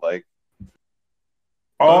didn't like?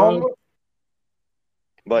 um,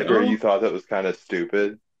 Like, or No. you thought that was kind of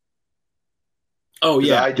stupid? Oh 'Cause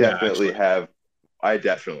yeah, I actually. definitely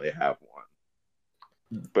have one.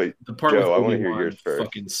 But The part Joe, with I wanna Obi-Wan hear yours first.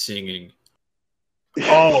 fucking singing.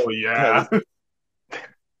 oh yeah.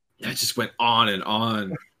 That just went on and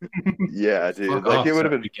on. Yeah, dude. Fuck Like off, it would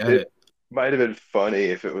have Seth, been. we get it. Might have been funny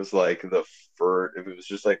if it was like if it was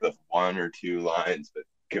just like the 1 or 2 lines, but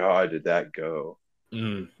God, did that go?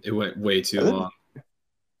 It went way too And then, long.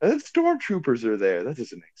 and then stormtroopers are there. That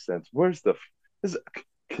doesn't make sense. Where's the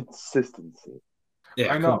consistency? Yeah,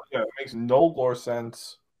 I come know. Yeah, it makes no lore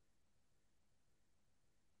sense.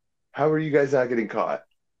 How are you guys not getting caught?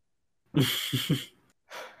 on.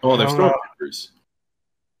 Well, they're I don't know. stormtroopers.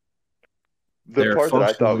 The They're part that I thought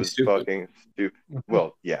functionally was stupid. fucking stupid.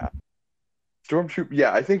 Well, yeah. Stormtrooper.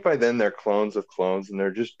 Yeah, I think by then they're clones of clones, and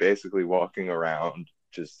they're just basically walking around,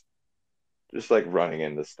 just like running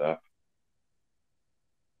into stuff.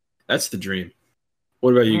 That's the dream.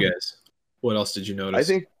 What about you Mhm. guys? What else did you I notice?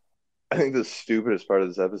 think I think the stupidest part of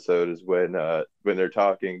this episode is when they're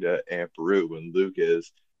talking to Aunt Beru when Luke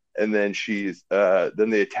is, and then then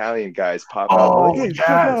the Italian guys pop out. They're like, Oh, "Hey, it's your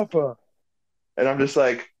yes. papa," and I'm just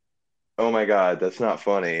like, "Oh my god, that's not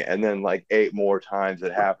funny." And then like 8 more times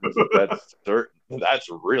it happens. Like that's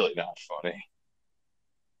really not funny.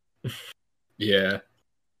 Yeah.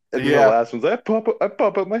 And then the Yeah. last one's I pop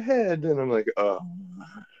up my head, and I'm like, "Oh,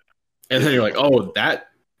 And then you're like, oh,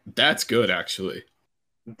 that's good actually.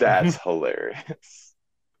 that's hilarious."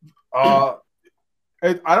 I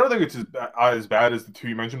don't think it's as bad as the two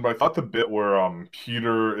you mentioned, but I thought the bit where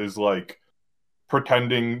Peter is like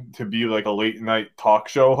pretending to be like a late night talk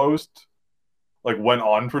show host like went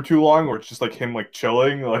on for too long, or it's just like him like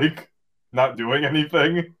chilling, like not doing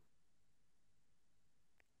anything.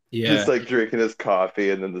 Yeah. Just like drinking his coffee,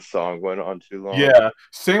 and then the song went on too long. Yeah.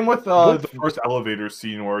 Same with What's- the first elevator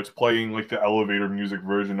scene where it's playing like the elevator music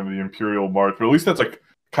version of the Imperial March, but at least that's like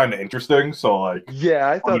kind of interesting. So like, Yeah,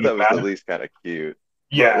 I thought that was bad. at least kind of cute.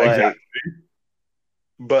 Yeah, But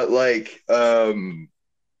exactly.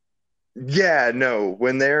 yeah, no,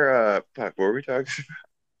 when they're fuck, what were we talking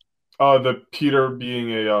The Peter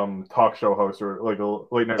being a talk show host or like a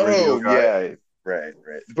late night radio Oh guy. yeah, right.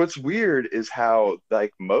 What's weird is how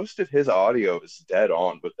like most of his audio is dead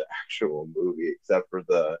on with the actual movie, except for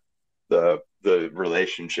the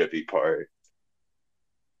relationshipy part.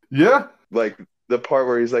 Yeah. Like the part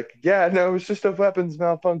where he's like, "Yeah, no, it's just a weapons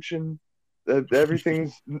malfunction.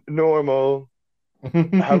 Everything's normal.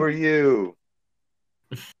 How are you?"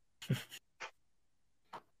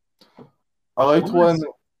 I liked when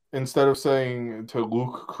instead of saying to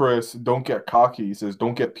Luke, Chris, "Don't get cocky," he says,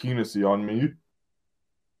 "Don't get penisy on me."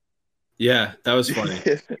 Yeah, that was funny.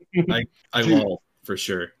 I Dude. lol for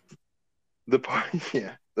sure. The part,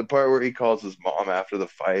 yeah, the part where he calls his mom after the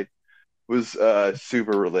fight was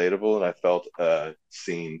super relatable, and I felt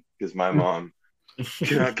seen because my mom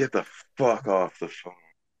cannot get the fuck off the phone.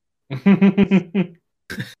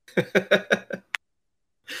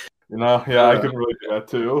 Yeah, I can relate to that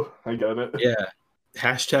too. I get it. Yeah.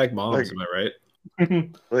 Hashtag moms, Like- am I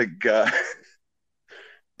right? Like, God.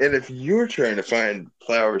 And if you're trying to find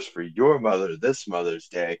flowers for your mother this Mother's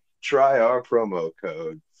Day, try our promo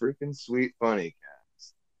code. Freaking sweet funny.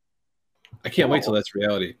 I can't wait till that's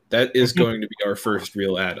reality. That is going to be our first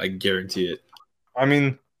real ad. I guarantee it. I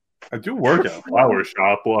mean, I do work at a flower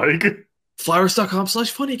shop. Like,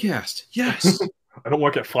 Flowers.com/funnycast. Yes. I don't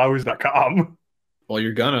work at flowers.com. Well,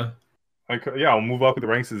 you're gonna. I'll move up the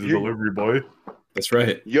ranks as a delivery boy. That's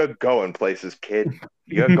right. You're going places, kid.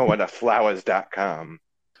 You're going to flowers.com.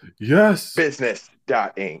 Yes.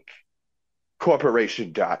 Business.inc.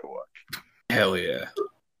 Corporation.org. Hell yeah.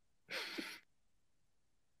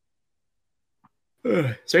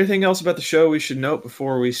 Is there anything else about the show we should note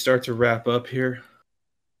before we start to wrap up here?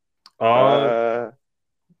 Let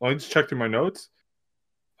me just check through my notes.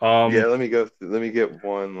 Yeah, let me get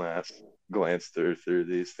one last glance through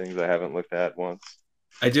these things I haven't looked at once.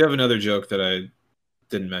 I do have another joke that I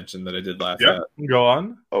didn't mention that I did laugh Yeah, at. go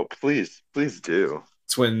on. Oh, please do.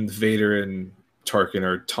 It's when Vader and Tarkin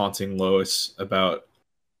are taunting Lois about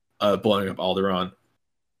blowing up Alderaan.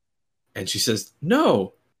 And she says,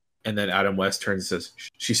 no. And then Adam West turns and says,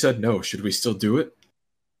 she said no. Should we still do it?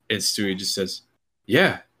 And Stewie just says,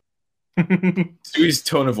 yeah. Stewie's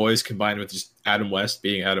tone of voice combined with just Adam West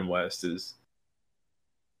being Adam West is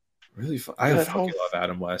really fun. I fucking love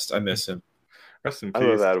Adam West. I miss him. Rest in I peace.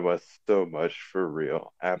 love Adam West so much, for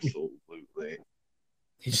real. Absolutely.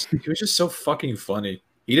 He was just so fucking funny.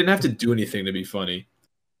 He didn't have to do anything to be funny.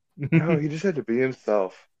 No, he just had to be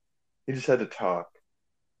himself. He just had to talk.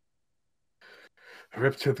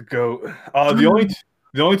 Rip to the goat.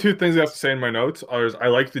 The only two things I have to say in my notes are I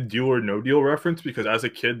like the Deal or No Deal reference because as a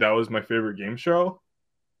kid that was my favorite game show.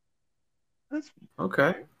 That's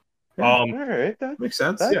Okay. all right. That Makes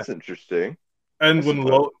sense. That's interesting. And I when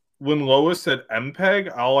suppose. when Lois said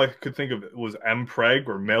MPEG, all I could think of was MPreg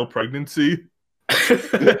or male pregnancy.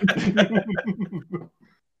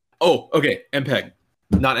 Oh, okay. MPEG,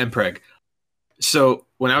 not MPreg. So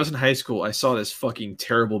when I was in high school, I saw this fucking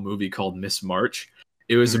terrible movie called Miss March,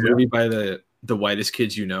 It was a movie by the whitest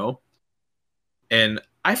kids you know. And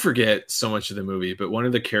I forget so much of the movie, but one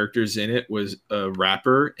of the characters in it was a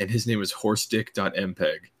rapper, and his name was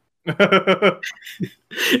HorseDick.mpeg.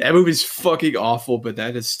 That movie's fucking awful, but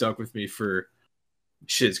that has stuck with me for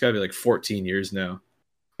shit. It's got to be like 14 years now.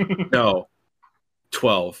 No,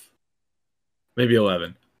 12, maybe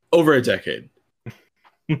 11, over a decade.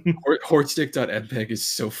 HorseDick.mpeg is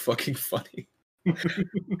so fucking funny.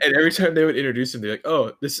 And every time they would introduce him, they're like,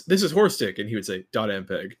 "Oh, this is HorseDick," and he would say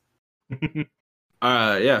 ".mpeg."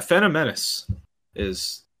 Yeah, Phantom Menace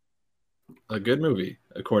is a good movie,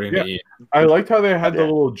 according to Ian. I liked how they had the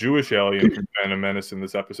little Jewish alien from Phantom Menace in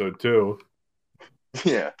this episode too.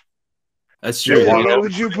 Yeah. That's true. Why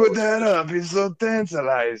would you put that up? It's so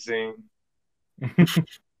tantalizing.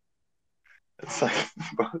 It's like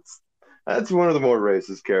that's one of the more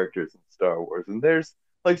racist characters in Star Wars. And there's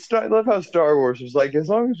like I love how Star Wars is like, as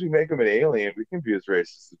long as we make him an alien, we can be as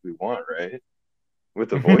racist as we want, right? With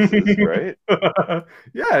the voices, right?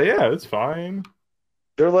 Yeah, it's fine.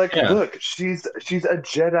 They're like, look, she's a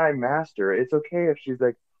Jedi master. It's okay if she's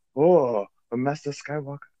like, oh, a Master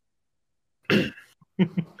Skywalker. It's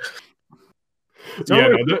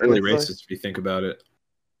really racist if you think about it.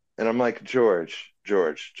 And I'm like, George,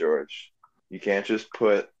 you can't just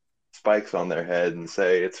put spikes on their head and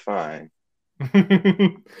say it's fine.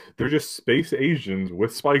 They're just space Asians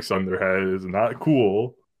with spikes on their head. Is not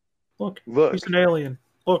cool. Look, he's an alien.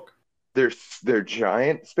 Look. They're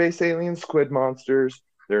giant space alien squid monsters.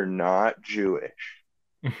 They're not Jewish.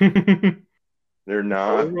 They're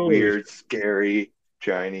not weird, scary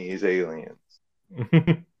Chinese aliens.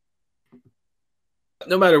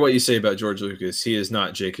 No matter what you say about George Lucas, he is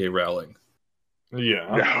not J.K. Rowling.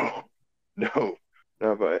 Yeah. No.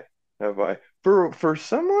 Have I. For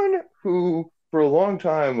someone who for a long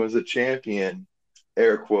time was a champion,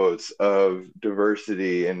 air quotes, of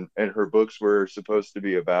diversity, and her books were supposed to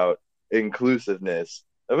be about inclusiveness,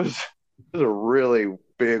 that was a really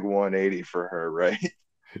big 180 for her, right?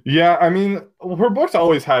 Yeah, I mean, her books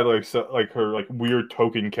always had her weird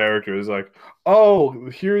token characters. Like, oh,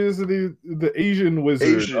 here is the Asian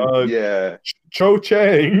wizard, Cho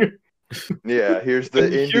Chang. Yeah, here's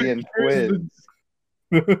the Indian twins,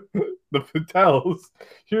 the Patels.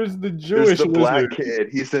 Here's the Jewish the black wizard. kid.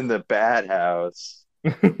 He's in the bad house.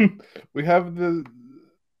 We have the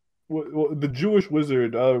Jewish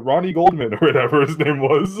wizard, Ronnie Goldman or whatever his name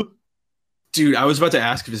was. Dude, I was about to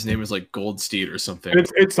ask if his name was like Goldstein or something.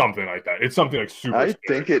 It's something like that. It's something like super. I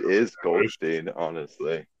think it is Goldstein,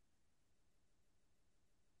 honestly.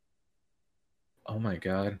 Oh my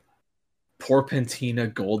god. Poor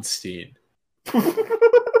Pentina Goldstein.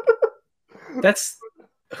 That's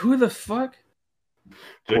who the fuck?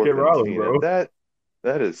 J.K. Rowling, bro. That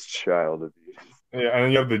is child abuse. Yeah, and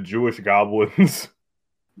then you have the Jewish goblins.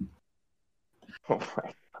 Oh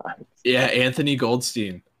my god. Yeah, Anthony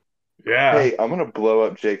Goldstein. Yeah. Hey, I'm gonna blow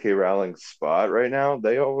up J.K. Rowling's spot right now.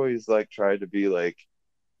 They always try to be like,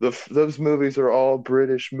 those movies are all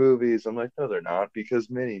British movies. I'm like, no, they're not, because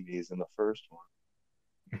Mini-Me's in the first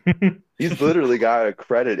one. He's literally got a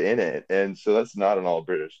credit in it, and so that's not an all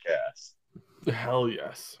British cast. Hell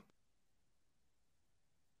yes.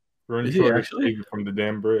 We're actually from the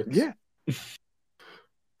damn Brits. Yeah.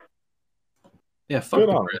 Yeah, fuck the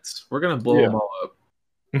Brits. We're gonna blow them all up.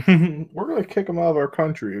 We're gonna kick them out of our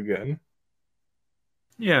country again.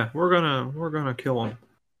 Yeah, we're gonna kill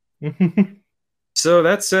them. So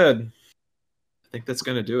that said, I think that's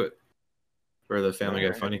gonna do it for the Family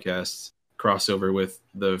Guy Funnycast crossover with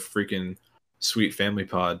the freaking Sweet Family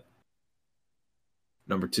Pod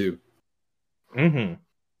number 2. Mm-hmm.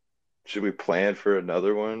 Should we plan for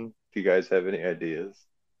another one? Do you guys have any ideas?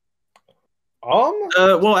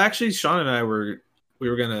 Well, actually, Sean and I we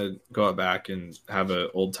were gonna go out back and have an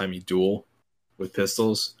old timey duel with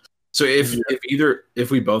pistols. So if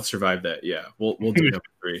we both survive that, we'll do number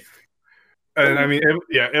 3. And I mean,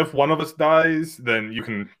 if one of us dies, then you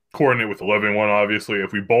can coordinate with the living one. Obviously,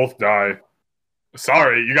 if we both die,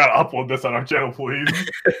 sorry, you gotta upload this on our channel, please.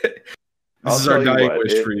 This is our dying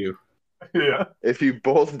wish for you. Yeah. If you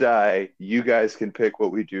both die, you guys can pick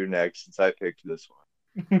what we do next, since I picked this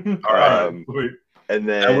one. All right. And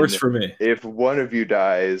then that works for me. If one of you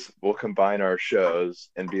dies, we'll combine our shows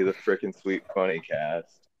and be the Freakin' Sweet Funnycast.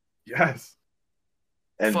 Yes.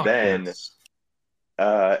 And then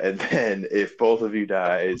if both of you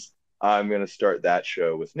dies, I'm gonna start that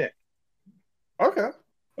show with Nick. Okay.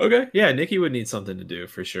 Yeah, Nicky would need something to do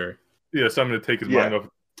for sure. Yeah, so I'm gonna take his mind off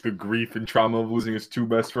the grief and trauma of losing his 2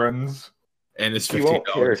 best friends. And his $15. He won't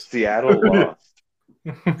care. Seattle lost.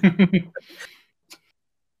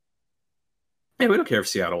 Hey, we don't care if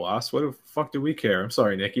Seattle lost. What the fuck do we care? I'm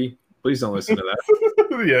sorry, Nikki. Please don't listen to that.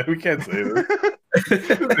 Yeah, we can't say this.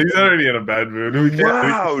 He's already in a bad mood. We can't.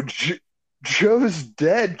 Wow, Joe's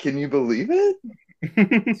dead. Can you believe it?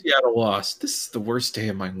 Seattle lost. This is the worst day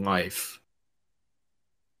of my life.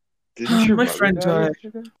 Didn't your My mother friend die died.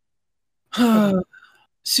 yesterday?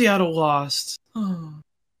 Seattle lost. I'm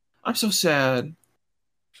so sad.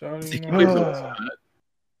 I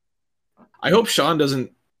hope Sean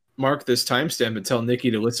doesn't mark this timestamp and tell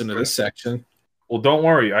Nikki to listen to this section. Well, don't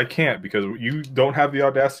worry, I can't because you don't have the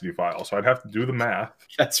Audacity file, so I'd have to do the math.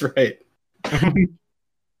 That's right.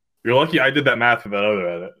 You're lucky I did that math for that other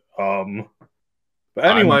edit. But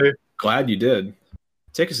anyway, I'm glad you did.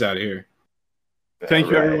 Take us out of here. thank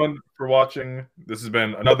you Right. everyone for watching. This has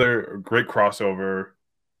been another great crossover.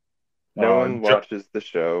 No one watches the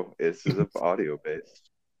show. This is audio based.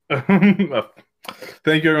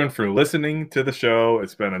 Thank you everyone for listening to the show.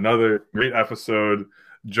 It's been another great episode.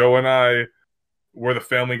 Joe and I, we're the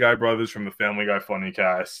Family Guy brothers from the Family Guy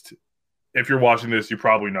Funnycast. If you're watching this, you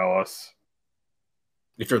probably know us.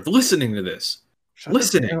 If you're listening to this,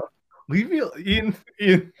 listening. Leave me, Ian.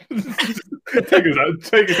 Take us out.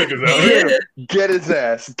 Take us out. Get his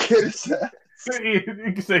ass. Get his ass. Ian,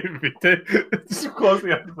 you can save me. Just close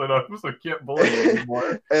the episode up so I can't bully you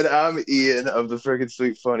anymore. And I'm Ian of the Freakin'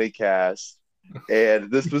 Sweet Funny Cast.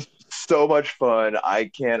 And this was so much fun. I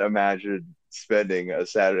can't imagine spending a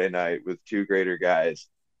Saturday night with two greater guys.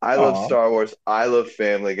 I love Star Wars. I love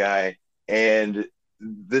Family Guy. And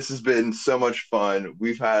this has been so much fun.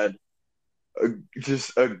 We've had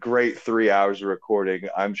just a great 3 hours of recording.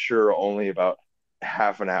 I'm sure only about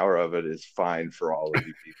half an hour of it is fine for all of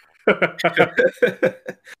you people.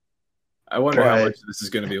 I wonder how much this is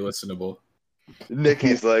going to be listenable.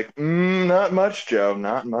 Nikki's like, not much, Joe.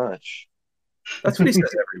 Not much. That's what he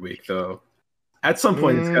says every week, though. At some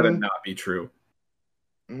point, it's got to not be true.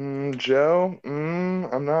 Joe,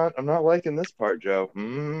 I'm not liking this part, Joe.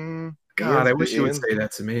 God, I wish you would say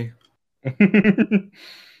that to me.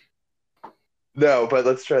 No, but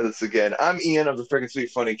let's try this again. I'm Ian of the Freakin'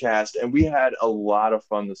 Sweet Funny Cast, and we had a lot of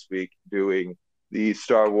fun this week doing the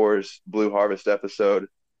Star Wars Blue Harvest episode.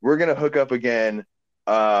 We're gonna hook up again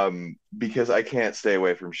because I can't stay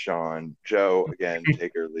away from Sean. Joe, again,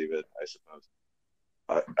 take or leave it, I suppose.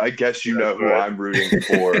 I guess you know who I'm rooting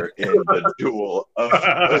for in the duel.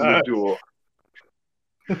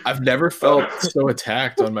 I've never felt so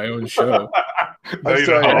attacked on my own show. I'm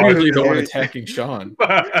sorry, I'm usually the one attacking Sean.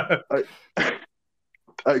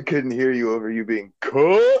 I couldn't hear you over you being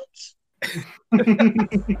cooked.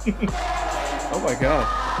 Oh my god.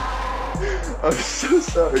 I'm so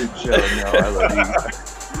sorry, Joe. No, I love you.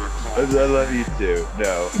 I love you too.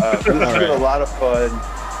 No, this has been a lot of fun.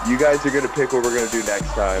 You guys are going to pick what we're going to do next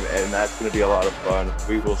time, and that's going to be a lot of fun.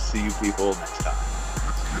 We will see you people next time.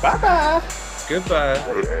 Bye-bye. Goodbye.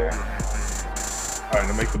 Later. All right,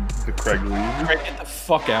 now make the Craig leave. Craig, get the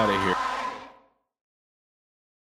fuck out of here.